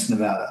against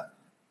Nevada,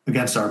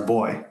 against our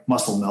boy,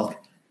 Muscle Milk,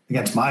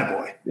 against my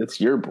boy.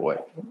 It's your boy.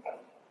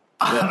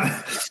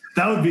 Yeah.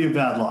 That would be a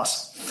bad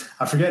loss.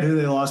 I forget who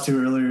they lost to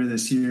earlier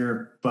this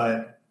year,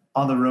 but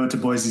on the road to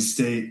Boise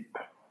State,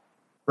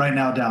 right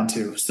now down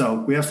 2. So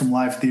we have some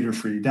live theater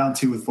for you. Down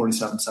 2 with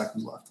 47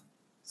 seconds left.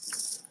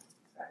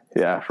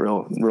 Yeah,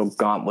 real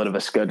gauntlet of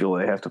a schedule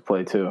they have to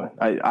play too.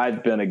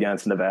 I've been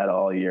against Nevada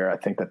all year. I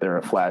think that they're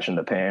a flash in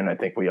the pan. I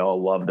think we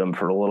all loved them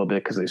for a little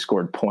bit because they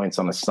scored points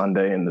on a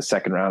Sunday in the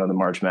second round of the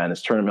March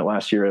Madness tournament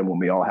last year, and when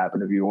we all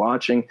happened to be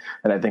watching.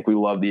 And I think we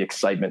love the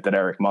excitement that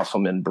Eric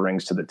Musselman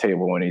brings to the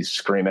table when he's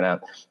screaming on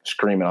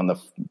the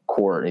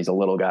court. He's a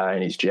little guy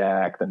and he's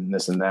jacked and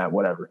this and that,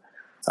 whatever.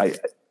 I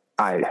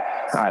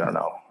don't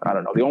know.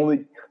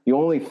 The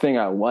only thing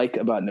I like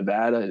about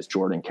Nevada is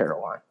Jordan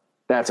Caroline.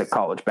 That's a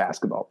college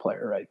basketball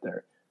player right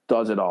there.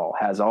 Does it all,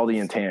 has all the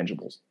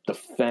intangibles,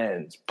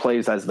 defends,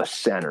 plays as the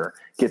center,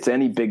 gets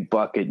any big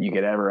bucket you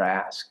could ever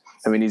ask.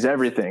 I mean, he's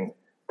everything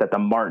that the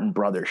Martin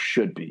brothers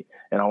should be.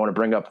 And I want to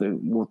bring up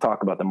we'll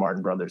talk about the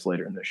Martin brothers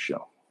later in this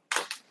show.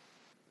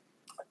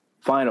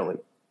 Finally,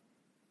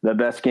 the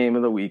best game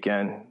of the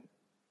weekend.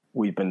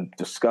 We've been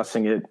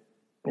discussing it,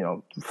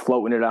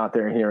 floating it out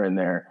there here and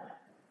there.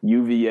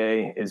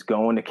 UVA is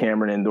going to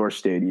Cameron Indoor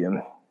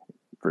Stadium.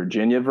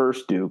 Virginia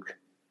versus Duke.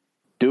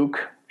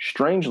 Duke,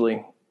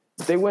 strangely,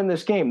 if they win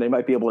this game, they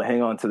might be able to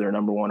hang on to their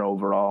number 1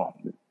 overall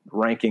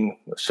ranking,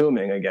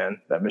 assuming,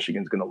 again, that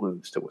Michigan's going to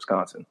lose to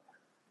Wisconsin.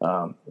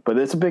 But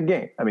it's a big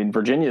game. I mean,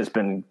 Virginia's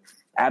been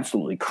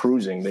absolutely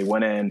cruising. They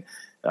went in,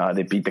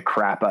 they beat the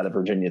crap out of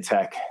Virginia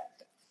Tech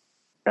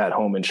at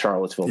home in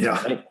Charlottesville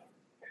tonight.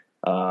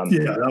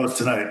 That was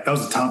tonight. That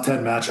was a top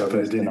 10 matchup.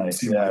 It didn't even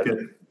seem like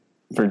it.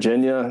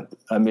 Virginia,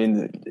 I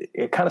mean,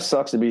 it kind of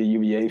sucks to be a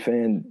UVA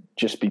fan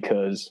just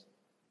because,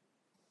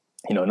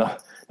 none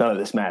of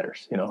this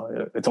matters.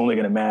 It's only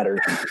going to matter.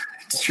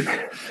 It's true.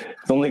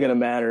 It's only going to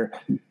matter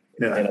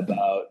in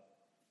about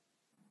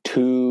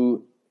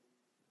 2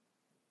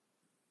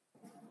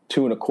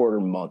 and a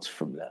quarter months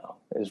from now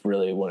is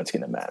really when it's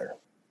going to matter.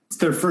 It's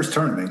their first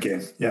tournament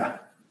game. Yeah.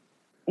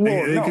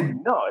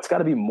 Well, it's got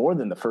to be more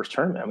than the first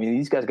tournament. I mean,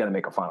 these guys got to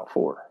make a Final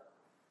Four.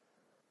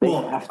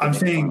 I'm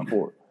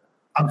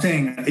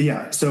saying,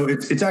 yeah. So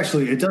it's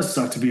actually, it does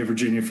suck to be a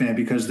Virginia fan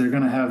because they're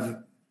going to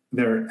have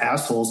their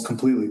assholes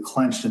completely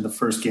clenched in the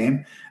first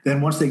game.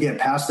 Then once they get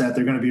past that,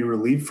 they're going to be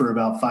relieved for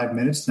about 5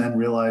 minutes, then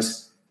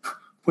realize,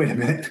 wait a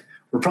minute,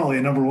 we're probably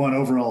a number 1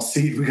 overall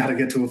seed. We got to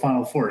get to a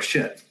Final Four.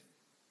 Shit.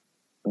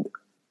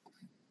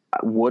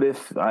 What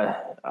if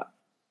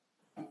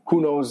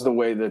who knows the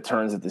way the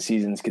turns that the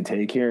seasons could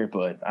take here,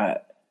 but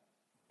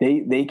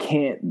they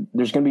can't,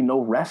 there's going to be no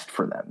rest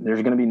for them.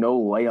 There's going to be no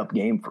layup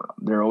game for them.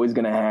 They're always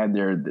going to have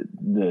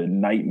the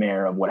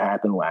nightmare of what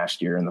happened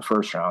last year in the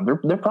first round.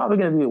 They're probably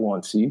going to be a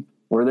 1 seed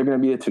or they're going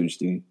to be a 2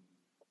 seed,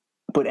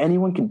 but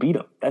anyone can beat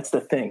them. That's the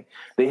thing.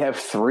 They have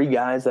 3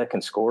 guys that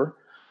can score.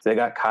 They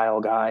got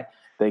Kyle Guy.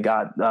 They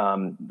got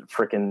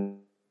freaking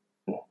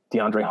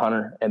DeAndre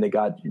Hunter, and they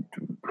got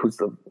who's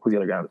the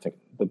other guy? I'm thinking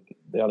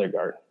the other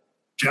guard.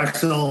 Jack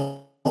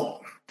Salt.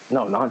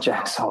 No, not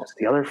Jack Salt.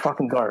 The other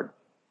fucking guard.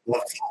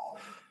 What?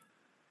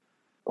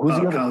 Who's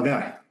the other Kyle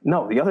Guy?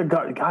 No, the other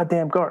guard.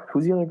 Goddamn guard.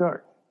 Who's the other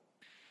guard?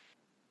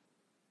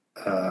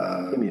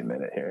 Give me a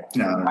minute here.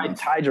 No.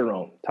 Ty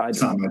Jerome. Ty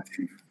Jerome,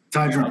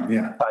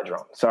 yeah. Ty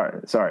Jerome.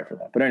 Sorry for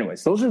that. But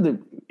anyways,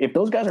 if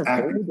those guys are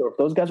cold or if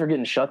those guys are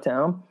getting shut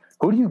down,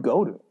 who do you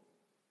go to?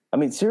 I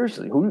mean,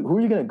 seriously, who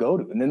are you going to go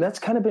to? And then that's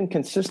kind of been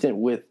consistent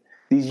with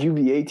these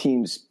UVA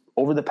teams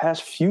over the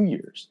past few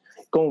years,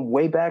 going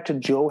way back to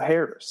Joe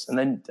Harris. And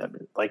then,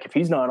 like, if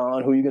he's not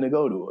on, who are you going to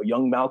go to? A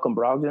young Malcolm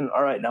Brogdon?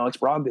 All right, now it's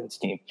Brogdon's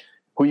team.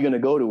 Who are you going to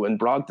go to when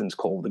Brogdon's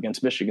cold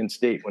against Michigan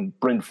State, when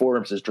Bryn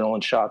Forbes is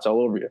drilling shots all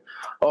over you?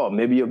 Oh,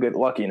 maybe you'll get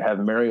lucky and have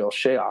Mario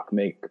Shayok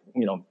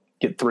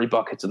get 3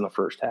 buckets in the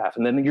first half.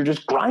 And then you're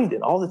just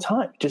grinding all the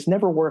time. It just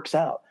never works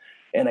out.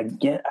 And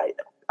again,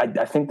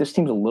 I think this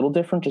team's a little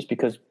different just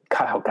because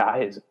Kyle Guy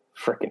is a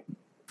freaking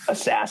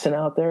assassin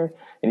out there,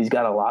 and he's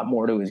got a lot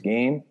more to his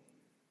game.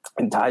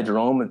 And Ty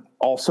Jerome,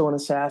 also an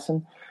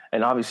assassin.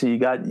 And obviously you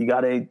got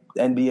a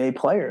NBA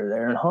player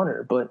there in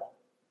Hunter. But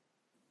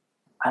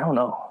I don't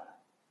know.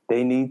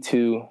 They need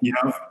to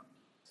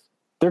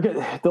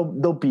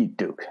they'll beat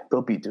Duke.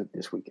 They'll beat Duke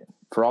this weekend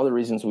for all the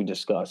reasons we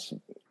discussed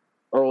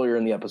earlier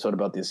in the episode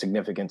about the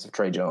significance of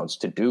Trey Jones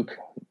to Duke.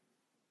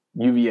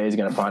 UVA is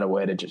going to find a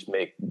way to just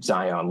make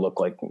Zion look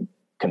like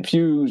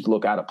confused,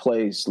 look out of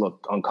place,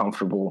 look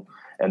uncomfortable,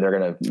 and they're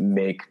going to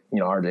make,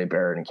 RJ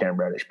Barrett and Cam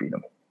Reddish beat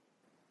them.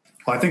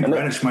 Well, I think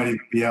Reddish might even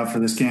be out for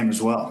this game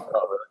as well.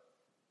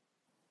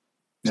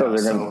 Oh, really?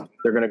 So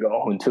they're going to go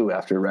 0-2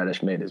 after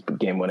Reddish made his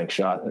game-winning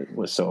shot. It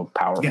was so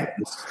powerful. Yeah,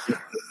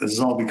 this is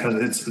all because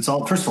it's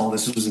all. First of all,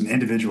 this was an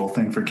individual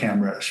thing for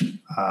Cam Reddish,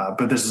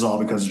 but this is all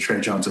because of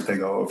Trey Jones if they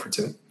go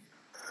 0-2.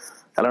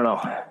 I don't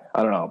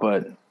know,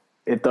 but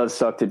it does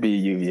suck to be a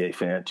UVA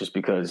fan just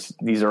because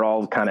these are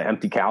all kind of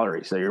empty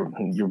calories. So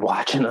you're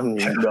watching them,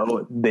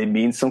 they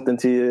mean something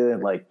to you,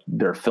 like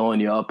they're filling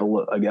you up,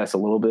 I guess, a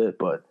little bit,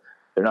 but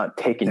they're not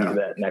taking you to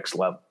that next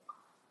level.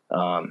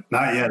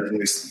 Not yet, at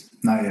least.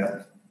 Not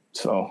yet.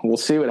 So we'll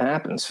see what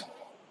happens.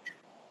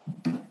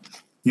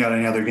 You got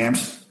any other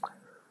games?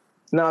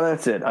 No,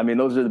 that's it. I mean,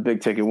 those are the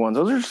big ticket ones.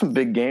 Those are some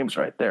big games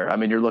right there. I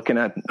mean, you're looking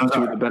at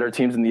two of the better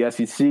teams in the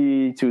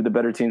SEC, two of the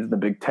better teams in the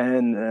Big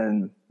Ten,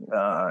 and,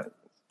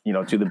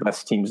 two of the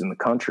best teams in the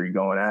country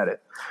going at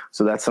it.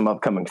 So that's some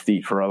upcoming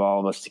feat for all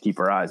of us to keep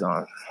our eyes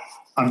on.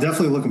 I'm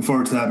definitely looking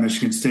forward to that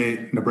Michigan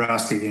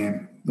State-Nebraska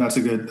game. That's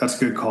a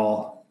good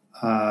call.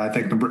 I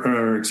think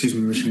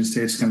Michigan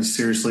State's going to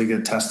seriously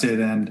get tested,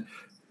 and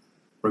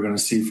we're going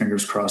to see,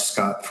 fingers crossed,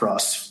 Scott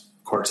Frost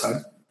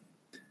courtside.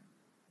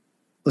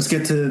 Let's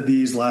get to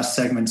these last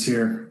segments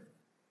here.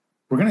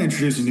 We're going to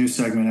introduce a new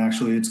segment,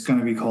 actually. It's going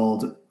to be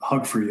called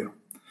Hug for You.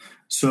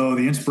 So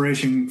the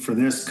inspiration for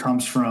this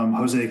comes from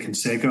Jose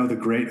Canseco, the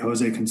great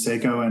Jose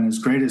Canseco. And as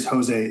great as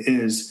Jose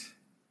is,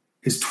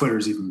 his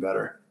Twitter's even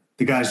better.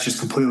 The guy's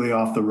just completely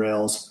off the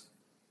rails,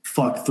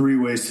 fucked 3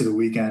 ways to the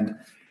weekend.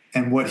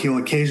 And what he'll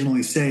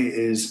occasionally say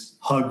is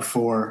hug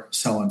for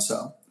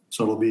so-and-so.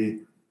 So it'll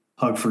be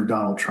hug for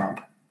Donald Trump,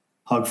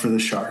 hug for the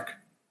shark,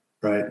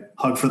 right?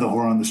 Hug for the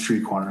whore on the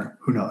street corner.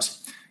 Who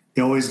knows?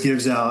 He always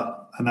gives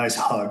out a nice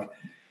hug.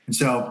 And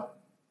so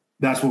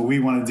that's what we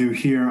want to do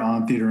here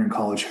on Theater and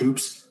College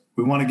Hoops.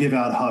 We want to give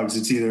out hugs.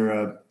 It's either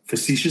a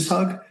facetious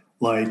hug,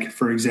 like,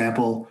 for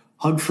example,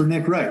 hug for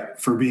Nick Wright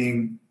for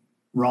being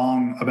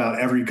wrong about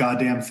every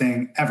goddamn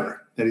thing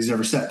ever that he's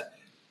ever said.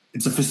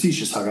 It's a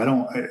facetious hug.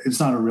 It's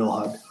not a real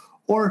hug.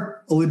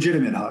 Or a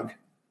legitimate hug.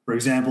 For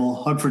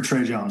example, hug for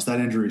Trey Jones. That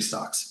injury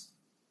sucks.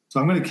 So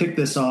I'm going to kick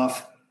this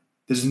off.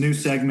 This is a new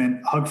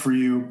segment, Hug for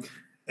You.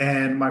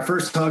 And my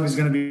first hug is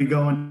going to be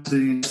going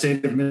to the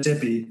state of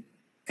Mississippi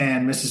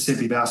and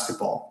Mississippi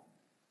basketball.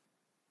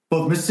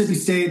 Both Mississippi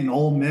State and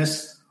Ole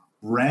Miss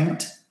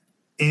ranked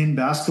in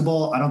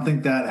basketball. I don't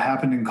think that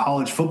happened in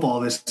college football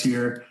this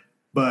year,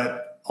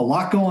 but a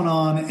lot going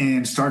on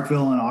in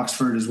Starkville and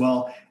Oxford as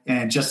well.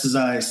 And just as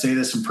I say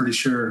this, I'm pretty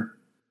sure,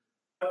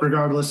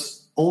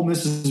 regardless, Ole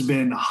Miss has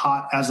been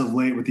hot as of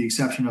late with the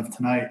exception of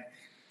tonight.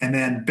 And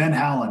then Ben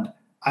Howland,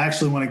 I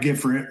actually want to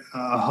give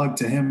a hug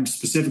to him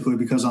specifically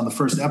because on the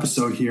first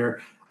episode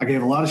here, I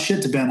gave a lot of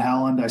shit to Ben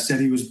Howland. I said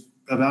he was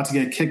about to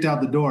get kicked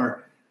out the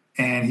door,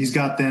 and he's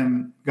got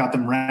them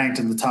ranked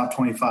in the top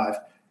 25.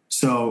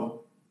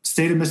 So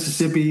state of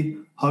Mississippi,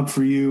 hug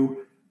for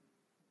you.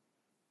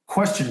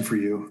 Question for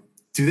you.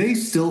 Do they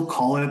still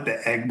call it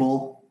the Egg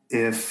Bowl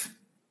if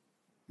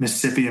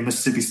Mississippi and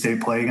Mississippi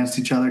State play against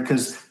each other?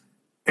 Because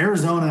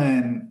Arizona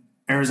and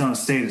Arizona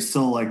State is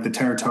still like the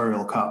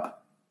territorial cup.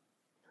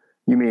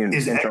 You mean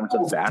in terms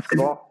of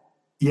basketball?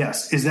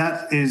 Yes. Is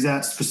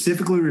that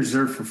specifically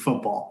reserved for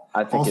football?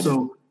 I think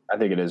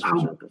it is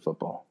reserved for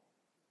football.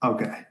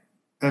 Okay.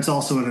 That's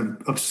also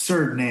an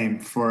absurd name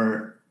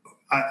for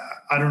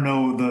I don't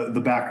know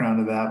the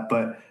background of that,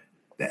 but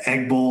the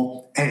Egg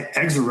Bowl. Hey,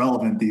 eggs are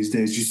relevant these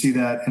days. You see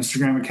that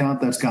Instagram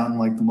account that's gotten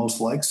like the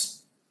most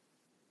likes?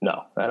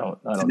 No, I don't.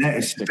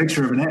 It's a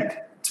picture of an egg.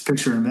 It's a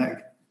picture of an egg.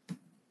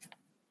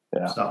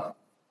 Yeah. So,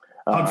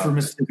 hug for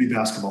Mississippi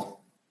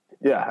basketball.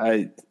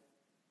 Yeah,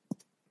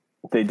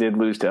 they did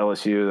lose to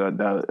LSU.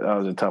 That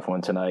was a tough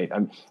one tonight.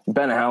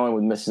 Ben Howland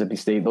with Mississippi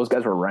State, those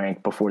guys were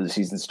ranked before the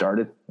season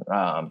started.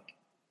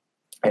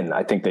 And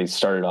I think they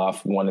started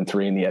off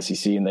 1-3 in the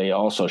SEC, and they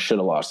also should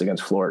have lost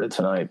against Florida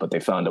tonight, but they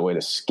found a way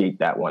to skate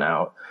that one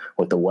out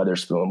with the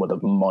Weatherspoon, with a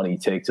money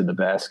take to the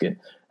basket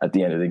at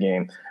the end of the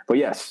game. But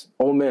yes,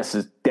 Ole Miss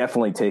is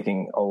definitely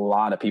taking a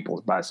lot of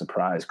people by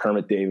surprise.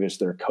 Kermit Davis,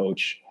 their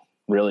coach,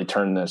 really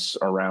turned this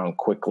around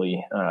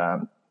quickly.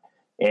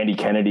 Andy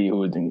Kennedy, who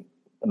was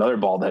another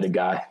bald-headed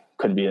guy,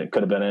 could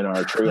have been in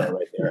our trio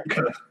right there.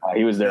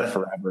 He was there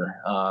forever,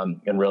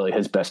 and really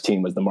his best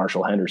team was the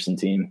Marshall Henderson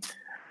team.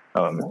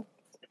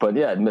 But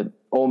yeah,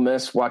 Ole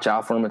Miss, watch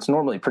out for them. It's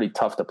normally pretty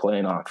tough to play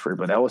in Oxford,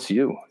 but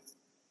LSU,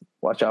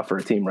 watch out for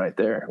a team right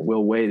there.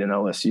 Will Wade and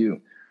LSU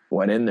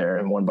went in there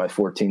and won by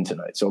 14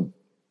 tonight. So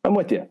I'm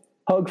with you.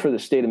 Hug for the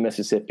state of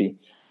Mississippi.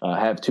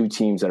 Have two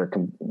teams that are,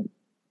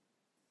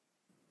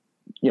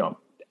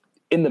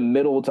 in the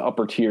middle to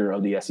upper tier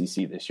of the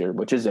SEC this year,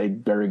 which is a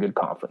very good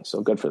conference.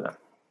 So good for them.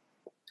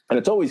 And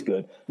it's always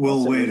good.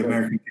 Will Wade,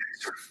 American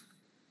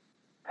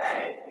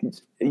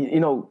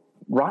Gangster.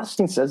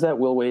 Rothstein says that,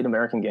 Will Wade,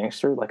 American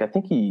Gangster. Like, I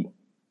think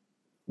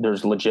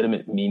there's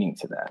legitimate meaning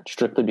to that,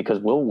 strictly because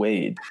Will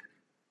Wade,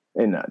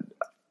 and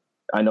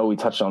I know we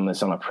touched on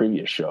this on a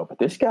previous show, but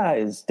this guy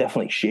is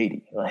definitely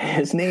shady. Like,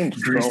 his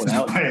name's thrown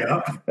out.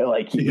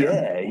 Like,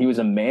 he was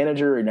a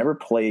manager. He never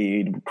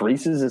played.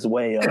 Greases his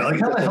way up. Yeah, like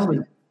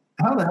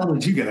how the hell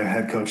did you get a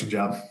head coaching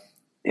job?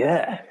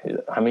 Yeah.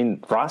 I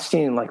mean,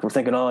 Rothstein, like, we're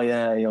thinking, oh,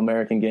 yeah,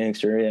 American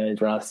Gangster. Yeah, he's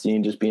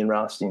Rothstein, just being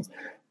Rothstein.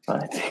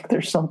 I think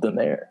there's something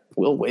there.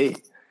 Will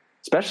Wade.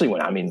 Especially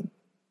when,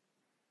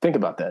 think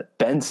about that.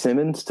 Ben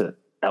Simmons to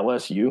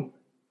LSU.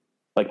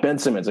 Like, Ben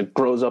Simmons, it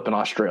grows up in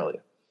Australia.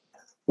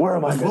 Where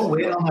am I? Was Will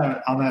Wade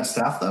on that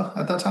staff though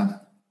at that time?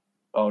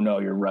 Oh no,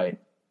 you're right.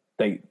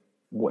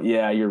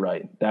 You're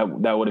right. That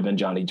would have been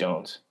Johnny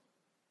Jones.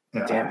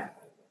 Yeah. Damn it.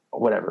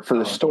 Whatever. For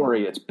the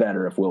story, it's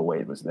better if Will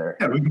Wade was there.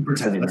 Yeah, we can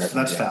pretend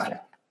that's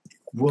fact.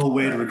 Will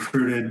Wade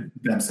recruited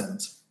Ben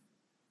Simmons.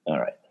 All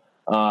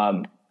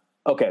right.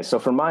 Okay, so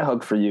for my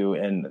hug for you,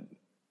 and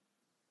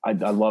I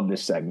love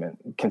this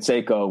segment.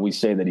 Canseco, we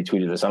say that he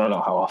tweeted this. I don't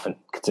know how often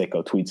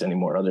Canseco tweets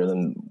anymore other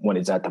than when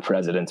he's at the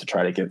president to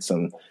try to get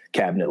some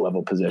cabinet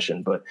level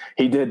position. But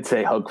he did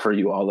say hug for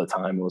you all the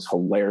time. It was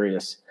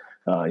hilarious.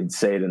 He'd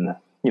say it in,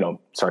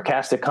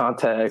 sarcastic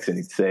context, and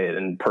he'd say it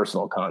in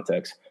personal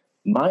context.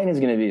 Mine is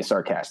going to be a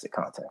sarcastic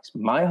context.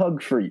 My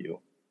hug for you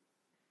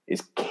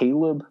is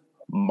Caleb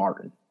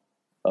Martin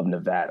of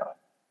Nevada.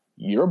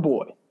 Your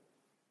boy.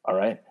 All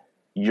right?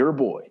 Your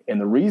boy. And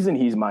the reason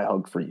he's my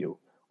hug for you,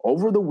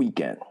 over the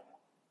weekend,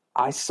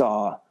 I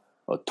saw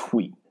a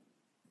tweet.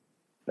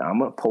 Now, I'm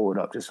going to pull it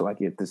up just so I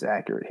get this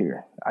accurate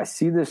here. I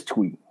see this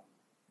tweet,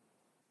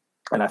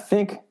 and I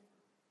think,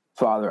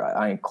 Father,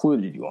 I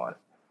included you on it.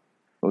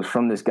 It was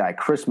from this guy,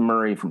 Chris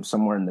Murray, from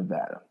somewhere in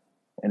Nevada.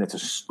 And it's a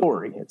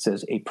story. It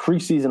says, a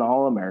preseason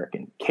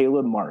All-American,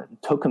 Caleb Martin,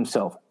 took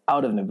himself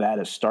out of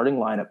Nevada's starting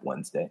lineup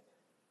Wednesday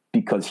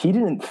because he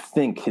didn't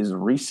think his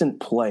recent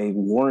play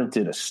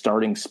warranted a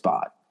starting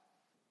spot.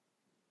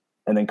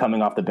 And then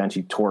coming off the bench,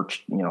 he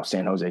torched,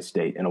 San Jose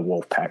State in a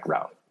Wolfpack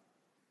rout.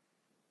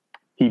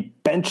 He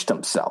benched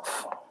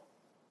himself.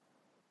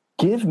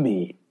 Give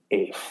me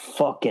a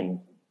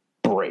fucking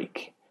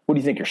break. What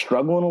do you think? You're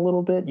struggling a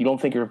little bit? You don't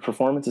think your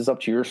performance is up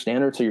to your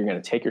standards, so you're going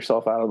to take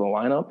yourself out of the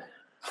lineup?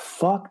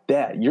 Fuck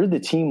that. You're the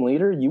team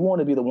leader. You want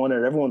to be the one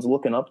that everyone's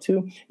looking up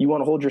to. You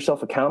want to hold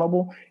yourself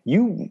accountable.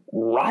 You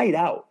ride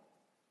out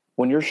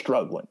when you're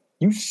struggling.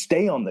 You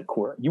stay on the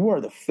court. You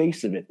are the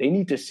face of it. They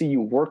need to see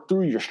you work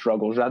through your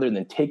struggles rather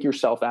than take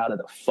yourself out of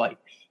the fight.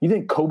 You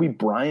think Kobe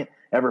Bryant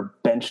ever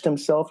benched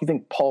himself? You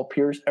think Paul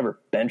Pierce ever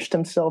benched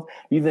himself?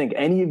 You think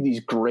any of these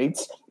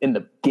greats in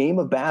the game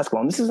of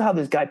basketball, and this is how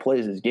this guy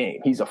plays his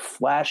game. He's a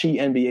flashy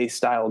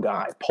NBA-style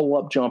guy,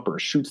 pull-up jumper,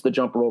 shoots the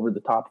jumper over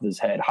the top of his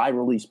head, high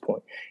release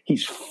point.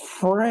 He's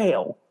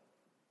frail.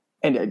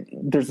 And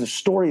there's a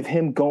story of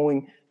him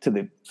going to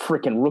the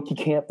freaking rookie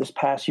camp this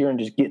past year and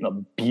just getting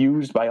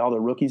abused by all the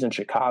rookies in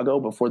Chicago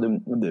before the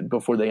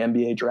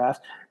NBA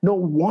draft. No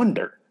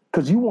wonder,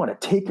 because you want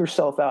to take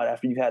yourself out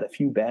after you've had a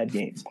few bad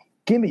games.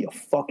 Give me a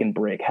fucking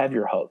break. Have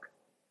your hug.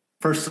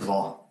 First of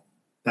all,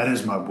 that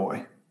is my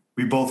boy.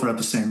 We both rep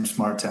the same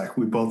Smart Tech.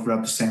 We both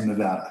rep the same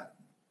Nevada.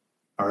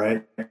 All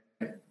right?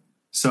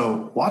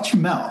 So watch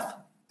your mouth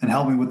and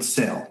help me with the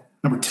sale.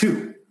 Number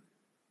 2,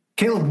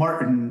 Caleb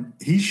Martin,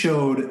 he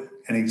showed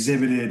and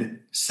exhibited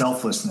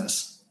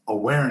selflessness,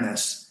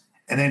 awareness,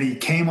 and then he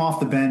came off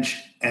the bench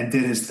and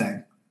did his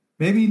thing.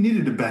 Maybe he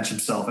needed to bench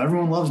himself.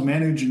 Everyone loves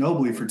Manu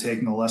Ginobili for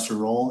taking a lesser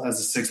role as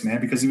a sixth man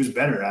because he was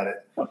better at it.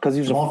 Because he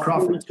was Jamal a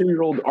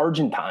 42-year-old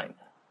Argentine.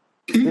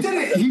 He did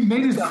it. He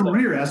made his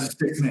career as a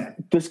sixth man.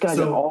 This guy's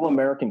an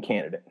All-American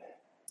candidate.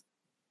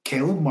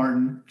 Caleb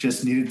Martin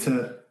just needed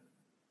to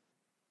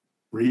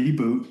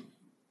reboot,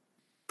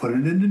 put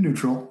it into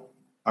neutral,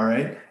 all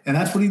right? And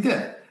that's what he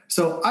did.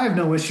 So I have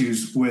no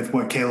issues with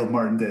what Caleb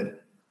Martin did.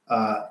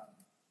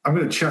 I'm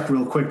going to check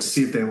real quick to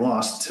see if they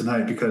lost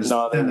tonight because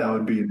then that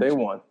would be – They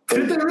won.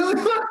 Did they really?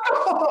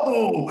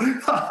 Oh!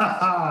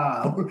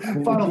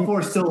 Final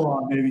Four still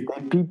on, baby.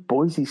 They beat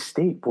Boise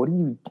State. What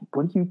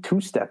are you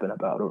two-stepping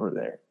about over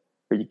there?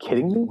 Are you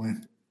kidding me?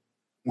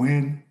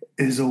 Win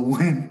is a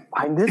win.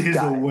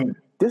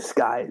 This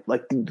guy,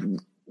 like –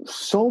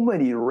 so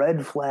many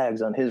red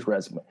flags on his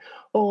resume.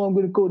 Oh, I'm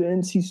going to go to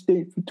NC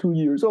State for 2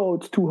 years. Oh,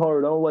 it's too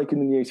hard. I don't like it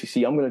in the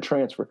ACC. I'm going to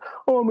transfer.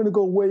 Oh, I'm going to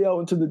go way out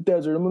into the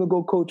desert. I'm going to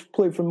go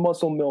play for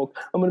Muscle Milk.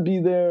 I'm going to be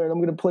there, and I'm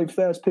going to play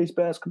fast-paced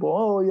basketball.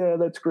 Oh, yeah,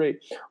 that's great.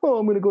 Oh,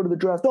 I'm going to go to the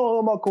draft. Oh,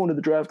 I'm not going to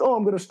the draft. Oh,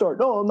 I'm going to start.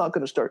 Oh, I'm not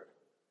going to start.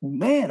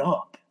 Man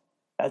up.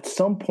 At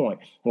some point,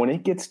 when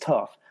it gets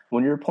tough,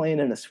 when you're playing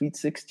in a Sweet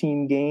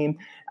 16 game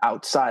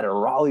outside of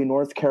Raleigh,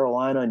 North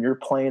Carolina, and you're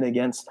playing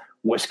against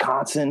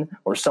Wisconsin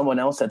or someone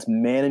else that's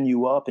manning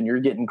you up and you're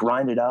getting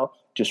grinded out,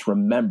 just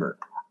remember,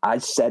 I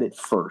said it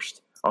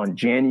first. On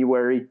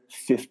January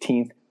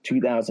 15th,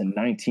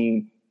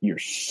 2019, you're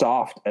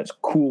soft as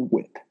Cool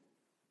Whip,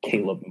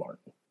 Caleb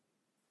Martin.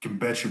 You can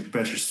bet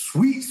your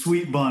sweet,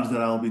 sweet buns that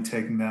I'll be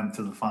taking them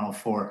to the Final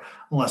Four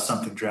unless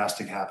something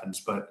drastic happens.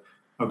 But,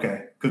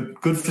 okay,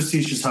 good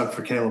facetious hug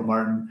for Caleb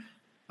Martin.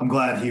 I'm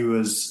glad he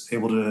was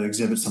able to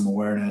exhibit some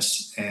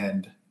awareness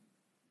and,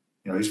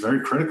 he's very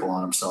critical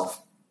on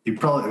himself.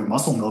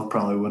 Muscle Milk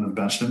probably wouldn't have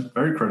benched him.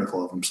 Very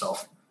critical of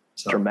himself.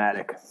 So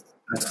dramatic.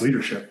 That's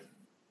leadership.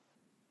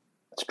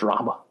 It's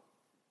drama.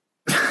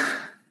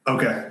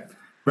 Okay.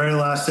 Very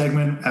last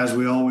segment, as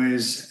we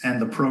always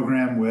end the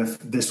program with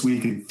This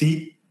Week in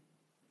Theat.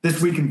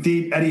 This Week in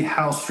Theat, Eddie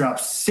House dropped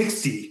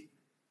 60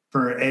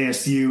 for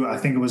ASU. I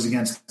think it was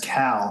against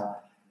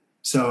Cal.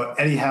 So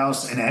Eddie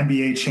House, an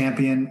NBA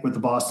champion with the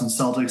Boston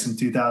Celtics in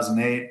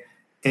 2008,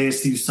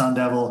 ASU Sun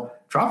Devil,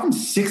 dropping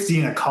 60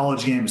 in a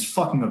college game is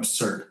fucking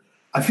absurd.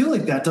 I feel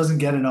like that doesn't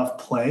get enough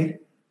play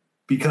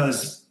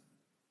because,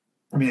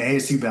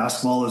 ASU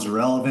basketball is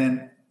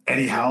irrelevant.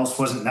 Eddie House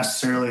wasn't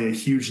necessarily a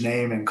huge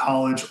name in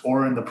college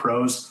or in the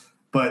pros,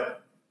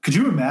 but could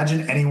you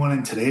imagine anyone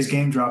in today's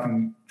game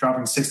dropping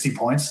 60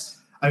 points?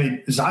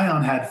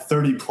 Zion had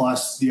 30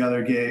 plus the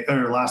other game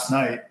or last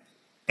night,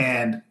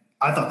 and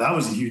I thought that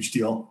was a huge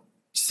deal.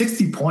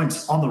 60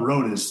 points on the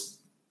road is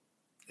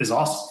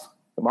awesome.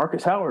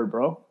 Marcus Howard,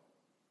 bro.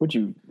 Would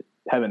you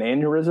have an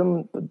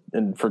aneurysm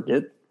and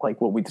forget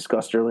like what we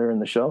discussed earlier in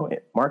the show?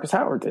 Marcus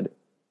Howard did it.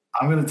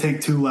 I'm going to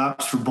take 2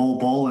 laps for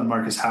Bull and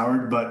Marcus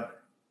Howard,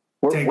 but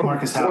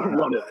Marcus Howard. We're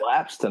running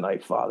laps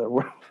tonight, Father.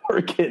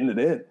 We're getting it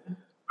in.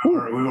 We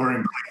were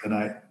in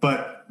tonight.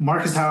 But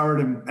Marcus Howard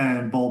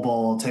and Bull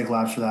will take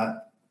laps for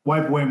that.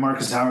 Wipe away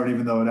Marcus Howard,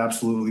 even though it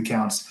absolutely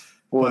counts.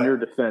 Well, in your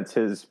defense,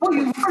 first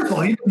of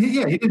all, he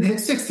didn't hit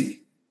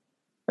 60.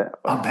 Yeah.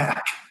 I'm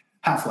back.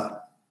 Half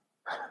lap.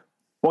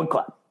 1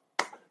 clap.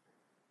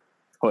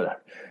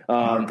 Whatever.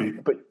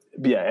 But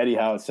yeah, Eddie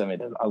House,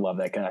 I love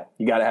that guy.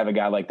 You got to have a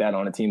guy like that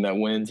on a team that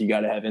wins. You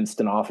got to have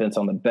instant offense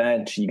on the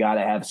bench. You got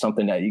to have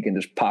something that you can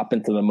just pop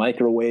into the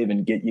microwave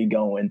and get you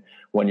going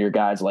when your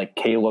guys like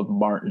Caleb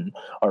Martin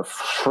are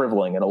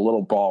shriveling at a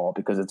little ball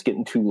because it's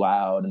getting too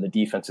loud and the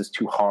defense is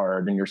too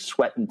hard and you're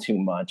sweating too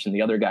much and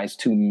the other guy's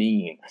too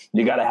mean.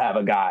 You got to have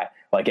a guy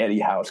like Eddie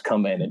House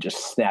come in and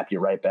just snap you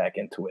right back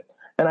into it.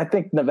 And I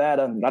think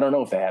Nevada, I don't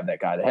know if they have that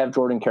guy. They have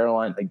Jordan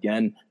Caroline.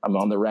 Again, I'm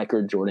on the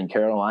record, Jordan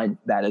Caroline,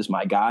 that is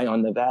my guy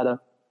on Nevada.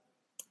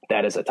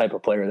 That is a type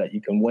of player that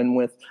you can win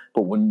with.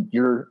 But when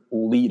your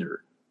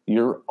leader,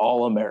 your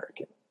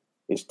All-American,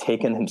 is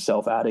taking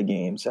himself out of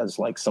games as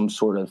like some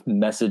sort of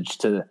message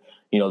to,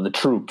 the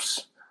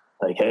troops,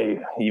 like, hey,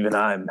 even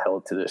I'm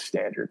held to this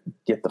standard.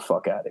 Get the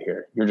fuck out of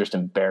here. You're just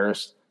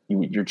embarrassed.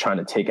 You're trying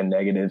to take a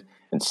negative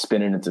and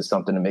spin it into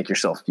something to make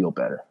yourself feel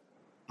better.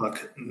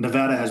 Look,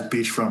 Nevada has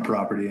beachfront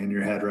property in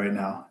your head right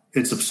now.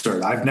 It's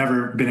absurd. I've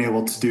never been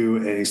able to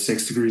do a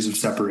 6 degrees of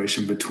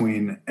separation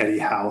between Eddie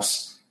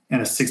House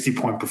and a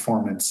 60-point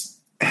performance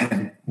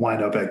and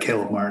wind up at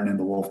Caleb Martin in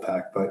the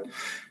Wolfpack, but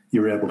you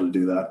were able to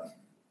do that.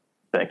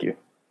 Thank you.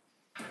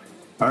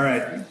 All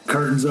right,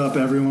 curtains up.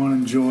 Everyone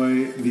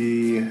enjoy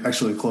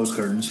close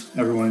curtains.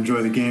 Everyone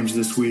enjoy the games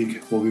this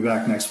week. We'll be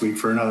back next week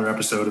for another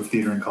episode of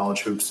Theater and College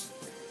Hoops.